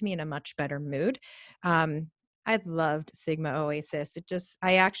puts me in a much better mood. Um, I loved Sigma Oasis.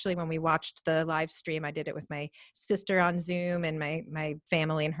 I actually, when we watched the live stream, I did it with my sister on Zoom and my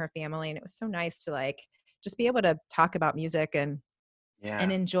family and her family. And it was so nice to like, just be able to talk about music and Yeah.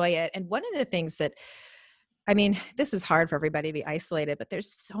 enjoy it. And one of the things that, I mean, this is hard for everybody to be isolated, but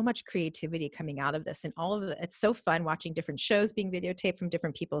there's so much creativity coming out of this and all of it's so fun watching different shows being videotaped from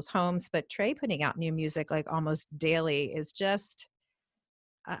different people's homes. But Trey putting out new music like almost daily is just,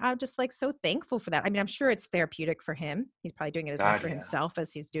 I'm just like so thankful for that. I mean, I'm sure it's therapeutic for him. He's probably doing it as much God, for yeah. himself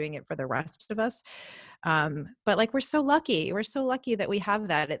as he's doing it for the rest of us. But like, we're so lucky. We're so lucky that we have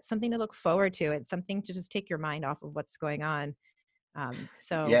that. It's something to look forward to. It's something to just take your mind off of what's going on.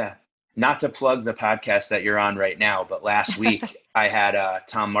 So Yeah. Not to plug the podcast that you're on right now, but last week I had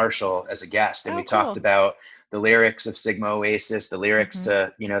Tom Marshall as a guest, and oh, we talked cool. about the lyrics of Sigma Oasis, the lyrics Hmm.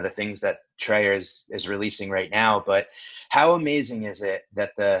 to the things that Trey is releasing right now. But how amazing is it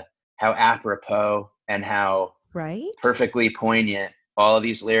that the how apropos and how Right? perfectly poignant all of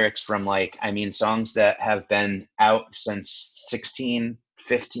these lyrics from, like, I mean, songs that have been out since 16,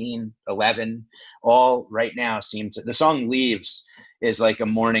 15, 11, all right now seem to, the song Leaves is like a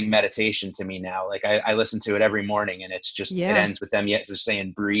morning meditation to me now. Like I listen to it every morning and it Yeah. ends with them yet just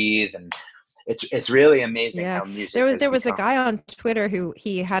saying breathe. And it's really amazing Yeah. how music has There was a become. guy on Twitter who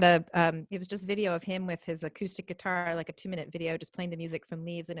he had it was just video of him with his acoustic guitar, like a 2-minute video, just playing the music from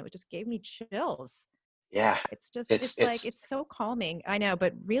Leaves. And it just gave me chills. Yeah. It's like, It's it's so calming. I know,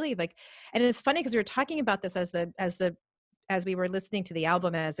 but really like, and it's funny because we were talking about this as we were listening to the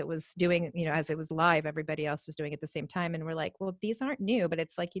album, as it was doing, you know, as it was live, everybody else was doing it at the same time. And we're like, well, these aren't new, but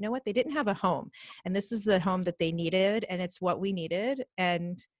it's like, you know what? They didn't have a home and this is the home that they needed. And it's what we needed.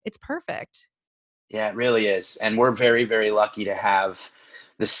 And it's perfect. Yeah, it really is. And we're very, very lucky to have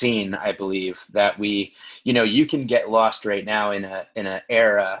the scene, I believe, that you can get lost right now in an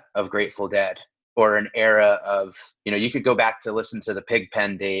era of Grateful Dead, or an era of, you could go back to listen to the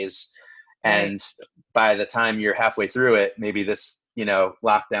Pigpen days, Right. and by the time you're halfway through it, maybe this,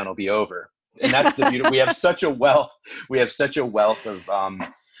 lockdown will be over. And that's the beauty. We have such a wealth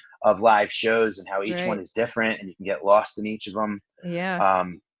of live shows, and how each one Right. is different, and you can get lost in each of them. Yeah.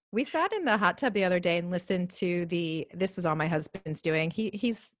 Um, We sat in the hot tub the other day and listened to this was all my husband's doing.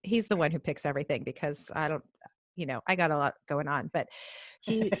 He's the one who picks everything because I don't, you know, I got a lot going on, but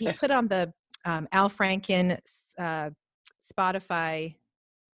he put on the Al Franken uh, Spotify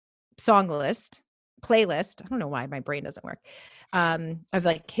song list playlist. I don't know why my brain doesn't work, of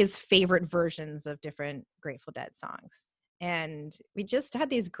like his favorite versions of different Grateful Dead songs. And we just had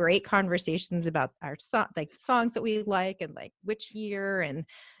these great conversations about our like songs that we like and like which year and,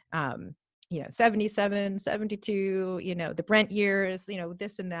 77, 72, the Brent years,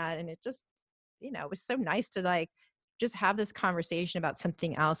 this and that. And it just, it was so nice to like just have this conversation about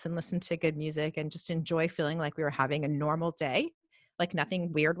something else and listen to good music and just enjoy feeling like we were having a normal day, like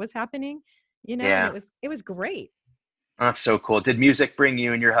nothing weird was happening, and Yeah. it was great. That's so cool. Did music bring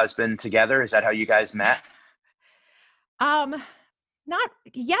you and your husband together? Is that how you guys met? Um, Not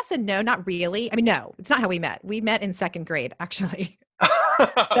yes and no, not really. I mean, no, it's not how we met. We met in second grade, actually. So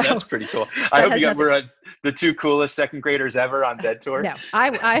That's pretty cool. I that hope you has got nothing. we're the two coolest second graders ever on Dead Tour. No,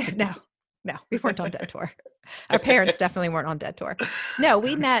 no, we weren't on Dead Tour. Our parents definitely weren't on Dead Tour. No,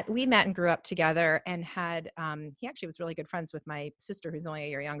 we met and grew up together and had, he actually was really good friends with my sister, who's only a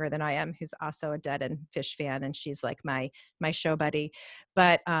year younger than I am, who's also a Dead and Fish fan. And she's like my show buddy.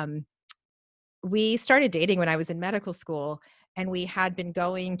 But, we started dating when I was in medical school, and we had been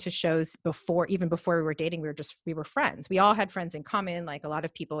going to shows even before we were dating. We were friends. We all had friends in common. Like a lot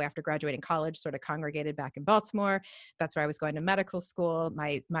of people after graduating college sort of congregated back in Baltimore. That's where I was going to medical school.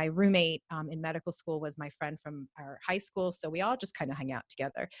 My roommate in medical school was my friend from our high school. So we all just kind of hung out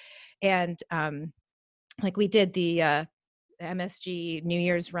together. And like we did the MSG New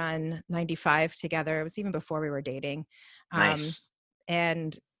Year's run 95 together. It was even before we were dating. Nice.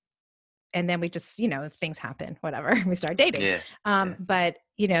 And and then we just, things happen, whatever, we start dating. Yeah. Yeah. But,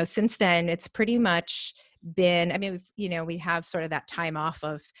 since then it's pretty much been, I mean, we have sort of that time off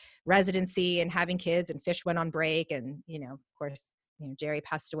of residency and having kids, and Fish went on break, and, of course, Jerry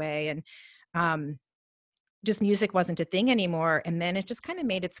passed away, and, just music wasn't a thing anymore. And then it just kind of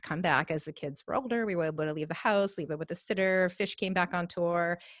made its comeback as the kids were older. We were able to leave the house, leave it with a sitter. Fish came back on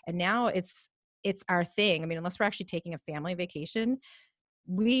tour, and now it's our thing. I mean, unless we're actually taking a family vacation,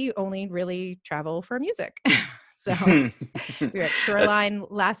 we only really travel for music. So we were at Shoreline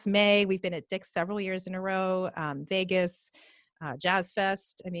last May. We've been at Dick's several years in a row, Vegas, Jazz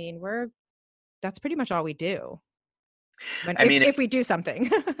Fest. I mean, that's pretty much all we do. If we do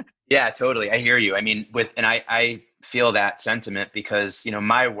something. Yeah, totally. I hear you. I mean, and I feel that sentiment because,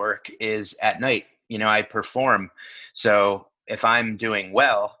 my work is at night, I perform. So if I'm doing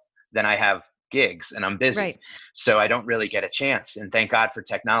well, then I have gigs and I'm busy. Right. So I don't really get a chance, and thank God for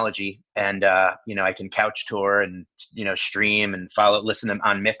technology. And, I can couch tour and, stream and listen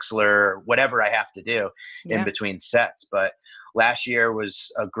on Mixler or whatever I have to do in between sets. But last year was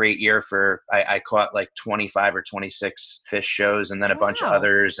a great year I caught like 25 or 26 Fish shows, and then a bunch of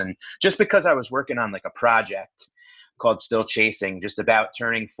others. And just because I was working on like a project called Still Chasing, just about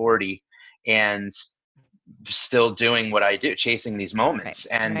turning 40 and still doing what I do, chasing these moments.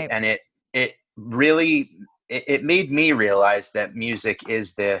 And it really, it made me realize that music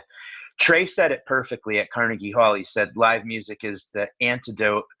is Trey said it perfectly at Carnegie Hall. He said live music is the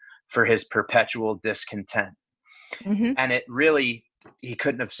antidote for his perpetual discontent. Mm-hmm. And it really, he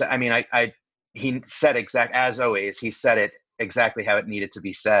couldn't have said, I mean, he said as always, he said it exactly how it needed to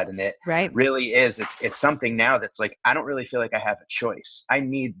be said. And it really is, it's something now that's like, I don't really feel like I have a choice. I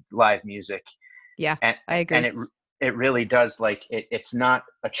need live music. Yeah, I agree. And it really does, like, it's not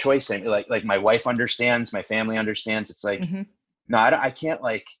a choice. Like my wife understands, my family understands. It's like, no, I can't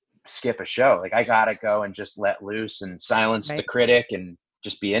like skip a show. Like I gotta go and just let loose and silence the critic and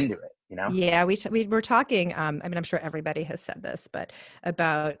just be into it. Yeah, we were talking. I mean, I'm sure everybody has said this, but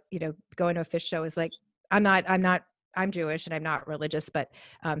about going to a Fish show is like, I'm Jewish and I'm not religious, but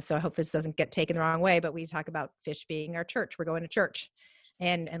so I hope this doesn't get taken the wrong way. But we talk about Fish being our church. We're going to church,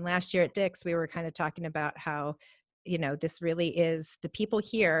 and last year at Dick's, we were kind of talking about how this really is the people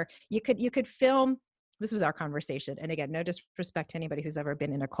here. You could film. This was our conversation. And again, no disrespect to anybody who's ever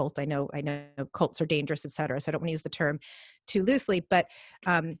been in a cult. I know cults are dangerous, et cetera. So I don't want to use the term too loosely, but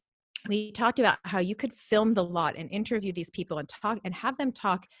we talked about how you could film the lot and interview these people and talk and have them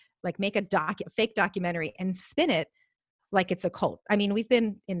talk, like make a fake documentary and spin it like it's a cult. I mean, we've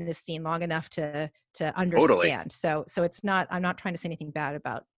been in this scene long enough to understand. Totally. So it's not, I'm not trying to say anything bad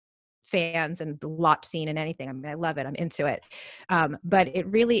about fans and the lot scene and anything. I mean, I love it. I'm into it. But it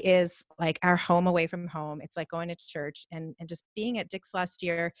really is like our home away from home. It's like going to church and just being at Dick's last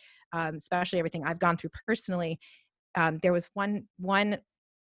year, especially everything I've gone through personally. There was one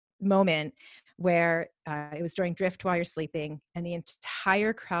moment where it was during Drift While You're Sleeping, and the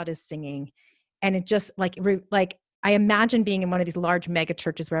entire crowd is singing, and it just like I imagine being in one of these large mega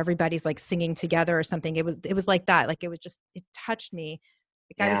churches where everybody's like singing together or something. It was like that. Like it touched me.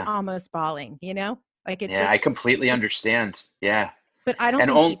 Like I was almost bawling, like it. Yeah, I completely understand. Yeah. But I don't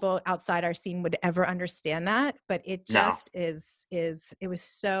And think people outside our scene would ever understand that, but it no. just it was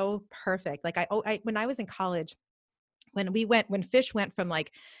so perfect. Like when I was in college, when Phish went from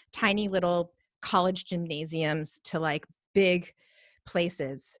like tiny little college gymnasiums to like big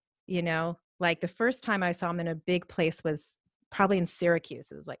places, like the first time I saw him in a big place was probably in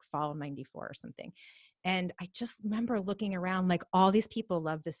Syracuse. It was like fall of '94 or something. And I just remember looking around, like all these people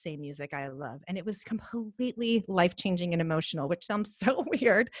love the same music I love. And it was completely life-changing and emotional, which sounds so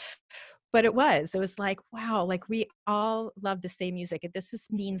weird, but it was like, wow, like we all love the same music. And this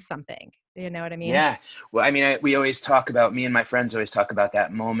means something. You know what I mean? Yeah. Well, I mean, we always talk about, me and my friends always talk about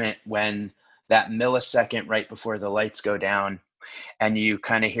that moment when that millisecond right before the lights go down and you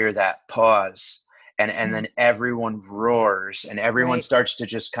kind of hear that pause, and then everyone roars and everyone Right. starts to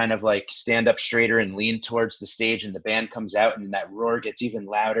just kind of like stand up straighter and lean towards the stage, and the band comes out and that roar gets even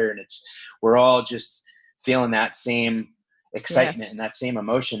louder, and we're all just feeling that same Yeah. excitement and that same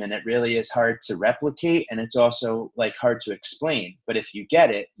emotion, and it really is hard to replicate, and it's also like hard to explain, but if you get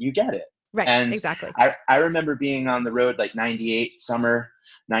it, you get it. Right. And Exactly. I remember being on the road like 98 summer,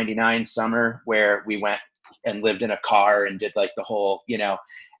 99 summer, where we went and lived in a car and did like the whole,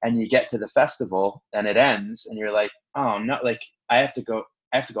 and you get to the festival and it ends and you're like, oh no, like I have to go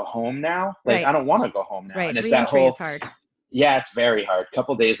home now. Like, Right. I don't want to go home now. Right. And it's that Reentry whole, is hard. yeah, it's very hard.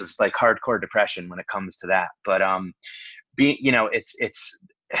 Couple days of like hardcore depression when it comes to that. But, it's,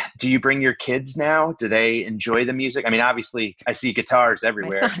 do you bring your kids now? Do they enjoy the music? I mean, obviously I see guitars My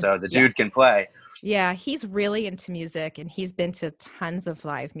everywhere, son. so the Yeah. dude can play. Yeah, he's really into music and he's been to tons of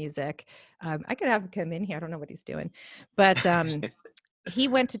live music. I could have him come in here. I don't know what he's doing, but he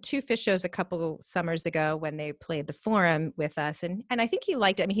went to 2 Phish shows a couple summers ago when they played the Forum with us, and I think he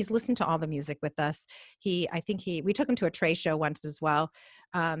liked it. I mean, he's listened to all the music with us. We took him to a Trey show once as well.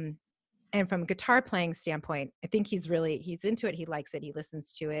 And from a guitar playing standpoint, I think he's into it. He likes it. He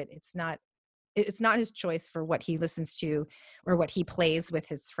listens to it. It's not his choice for what he listens to or what he plays with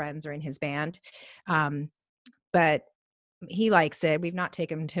his friends or in his band. But he likes it. We've not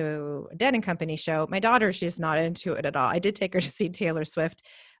taken him to a Dead and Company show. My daughter, she's not into it at all. I did take her to see Taylor Swift.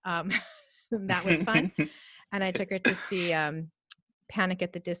 That was fun. And I took her to see Panic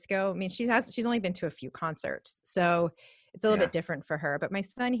at the Disco. I mean, she's only been to a few concerts, so it's a little bit different for her. But my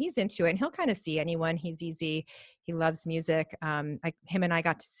son, he's into it, and he'll kind of see anyone. He's easy. He loves music. Him and I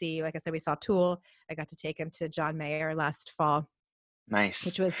got to see, like I said, we saw Tool. I got to take him to John Mayer last fall. Nice.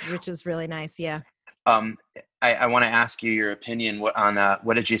 Which was really nice. Yeah. I want to ask you your opinion on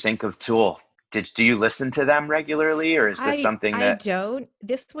what did you think of Tool? Do you listen to them regularly, or is this something that I don't?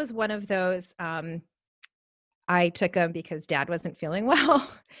 This was one of those. I took him because Dad wasn't feeling well.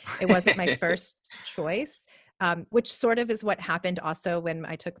 It wasn't my first choice, which sort of is what happened also when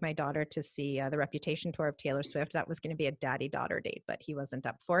I took my daughter to see the Reputation tour of Taylor Swift. That was going to be a daddy-daughter date, but he wasn't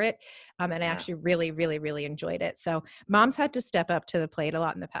up for it. And I actually really, really, really enjoyed it. So Mom's had to step up to the plate a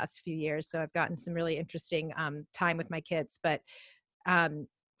lot in the past few years. So I've gotten some really interesting time with my kids. But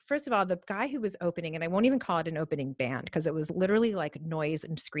first of all, the guy who was opening, and I won't even call it an opening band because it was literally like noise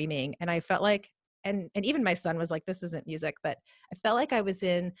and screaming. And I felt like, and even my son was like, this isn't music, but I felt like I was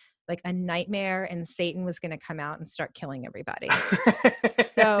in like a nightmare and Satan was going to come out and start killing everybody.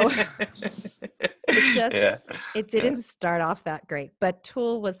 So it didn't start off that great, but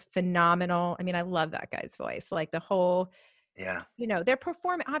Tool was phenomenal. I mean, I love that guy's voice, like the whole, they're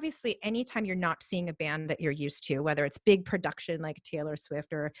performing. Obviously, anytime you're not seeing a band that you're used to, whether it's big production like Taylor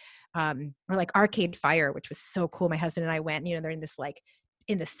Swift or like Arcade Fire, which was so cool. My husband and I went, they're in this like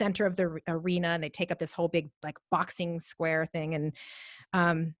in the center of the arena and they take up this whole big like boxing square thing.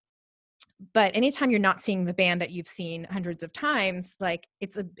 And, but anytime you're not seeing the band that you've seen hundreds of times, like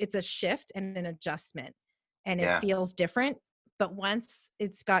it's a shift and an adjustment and it feels different. But once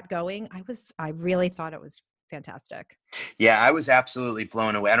it's got going, I really thought it was fantastic. Yeah, I was absolutely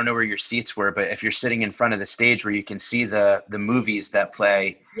blown away. I don't know where your seats were, but if you're sitting in front of the stage where you can see the movies that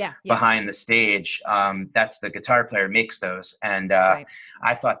play behind the stage, that's the guitar player makes those. And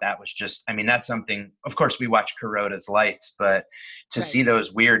I thought that was just, I mean, that's something, of course we watch Kuroda's Lights, but to see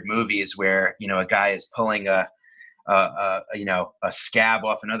those weird movies where, a guy is pulling a scab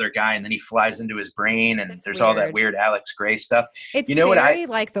off another guy and then he flies into his brain and there's weird. All that weird Alex Gray stuff. It's very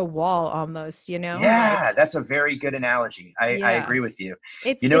like The Wall almost, Yeah, like, that's a very good analogy. I agree with you.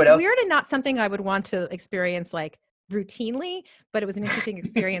 It's weird and not something I would want to experience like routinely, but it was an interesting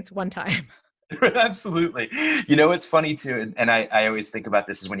experience one time. Absolutely. What's funny too, and I always think about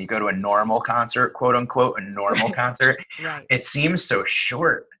this, is when you go to a normal concert, quote unquote, a normal concert, it seems so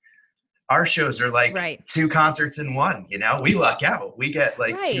short. our shows are like Right. 2 concerts in one, you know, we luck out. We get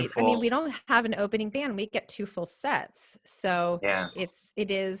like 2 Right. I mean, full. we don't have an opening band. We get 2 full sets. So Yeah. it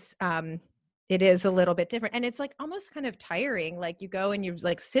is a little bit different. And it's like almost kind of tiring. Like you go and you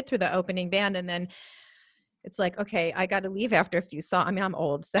like sit through the opening band and then it's like, okay, I got to leave after a few songs. I mean, I'm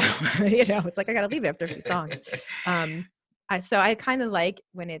old, so you know, it's like I got to leave after a few songs. So I kind of like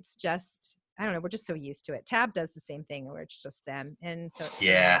when it's just, I don't know, we're just so used to it. Tab does the same thing where it's just them. And so it's so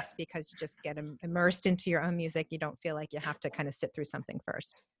nice because you just get immersed into your own music. You don't feel like you have to kind of sit through something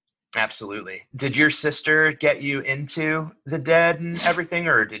first. Absolutely. Did your sister get you into the Dead and everything,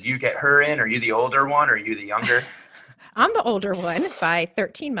 or did you get her in? Are you the older one or are you the younger? I'm the older one by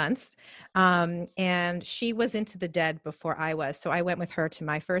 13 months. And she was into the Dead before I was. So I went with her to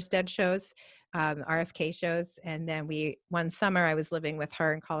my first Dead shows, RFK shows. And then one summer I was living with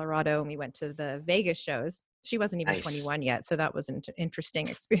her in Colorado and we went to the Vegas shows. She wasn't even 21 yet. So that was an interesting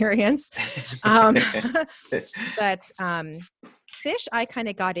experience. But Phish, I kind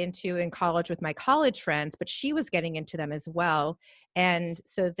of got into in college with my college friends, but she was getting into them as well. And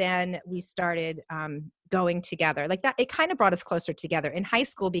so then we started going together like that. It kind of brought us closer together in high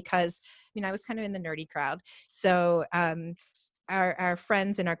school because, I mean, I was kind of in the nerdy crowd. So our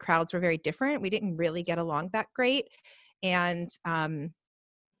friends and our crowds were very different. We didn't really get along that great. And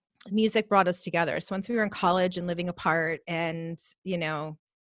music brought us together. So once we were in college and living apart and, you know,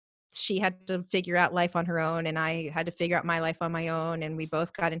 she had to figure out life on her own and I had to figure out my life on my own. And we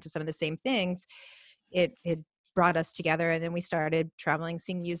both got into some of the same things. It brought us together. And then we started traveling,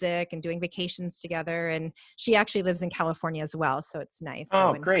 seeing music and doing vacations together. And she actually lives in California as well. So it's nice.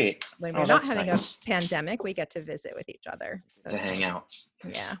 Oh, So great. When we're not having a pandemic, we get to visit with each other. So to hang out.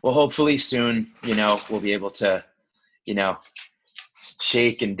 Yeah. Well, hopefully soon, you know, we'll be able to, you know,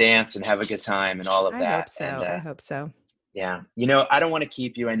 shake and dance and have a good time and all of that. I hope so. And, I hope so. Yeah. You know, I don't want to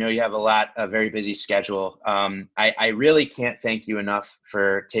keep you. I know you have a very busy schedule. I really can't thank you enough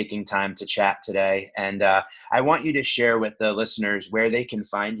for taking time to chat today. And I want you to share with the listeners where they can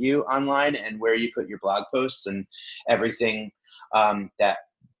find you online and where you put your blog posts and everything that,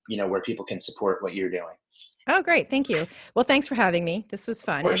 you know, where people can support what you're doing. Oh, great. Thank you. Well, thanks for having me. This was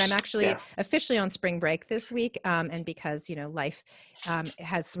fun. And I'm actually Yeah. officially on spring break this week. And because, you know, life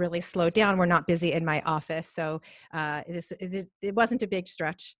has really slowed down, we're not busy in my office. So it wasn't a big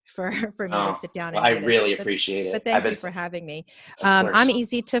stretch for me to sit down and do this. I really appreciate it. But thank you for having me. I'm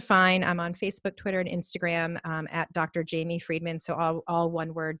easy to find. I'm on Facebook, Twitter, and Instagram at Dr. Jamie Friedman. So all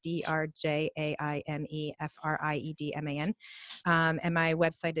one word, DrJaimefriedman. And my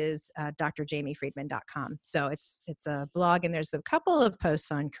website is drjamiefriedman.com. So it's a blog and there's a couple of posts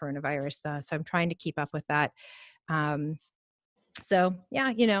on coronavirus. So I'm trying to keep up with that. So yeah,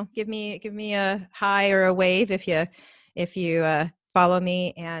 you know, give me a hi or a wave if you follow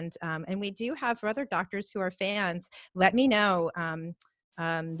me. And we do have for other doctors who are fans, let me know.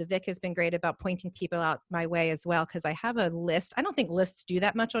 The Vic has been great about pointing people out my way as well, because I have a list. I don't think lists do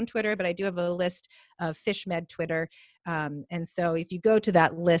that much on Twitter, but I do have a list of FishMed Twitter. And so if you go to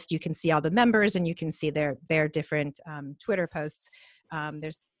that list, you can see all the members and you can see their different Twitter posts.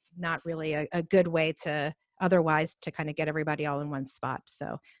 There's not really a good way to otherwise to kind of get everybody all in one spot.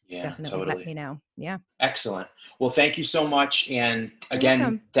 So definitely let me know. Yeah. Excellent. Well, thank you so much. And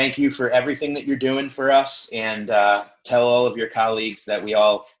again, thank you for everything that you're doing for us, and tell all of your colleagues that we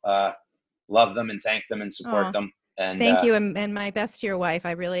all love them and thank them and support them. And thank you. And my best to your wife.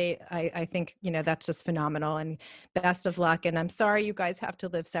 I think, you know, that's just phenomenal, and best of luck. And I'm sorry you guys have to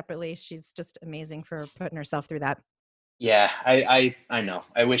live separately. She's just amazing for putting herself through that. Yeah, I know.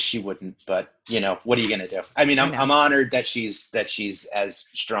 I wish she wouldn't, but you know, what are you gonna do? I mean, I'm honored that she's as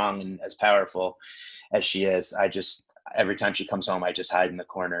strong and as powerful as she is. I just, every time she comes home, I just hide in the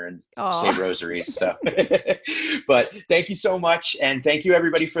corner and say rosaries. So, but thank you so much, and thank you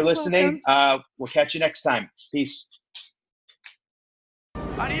everybody for listening. We'll catch you next time. Peace.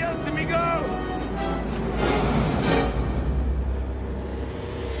 Adios, amigo.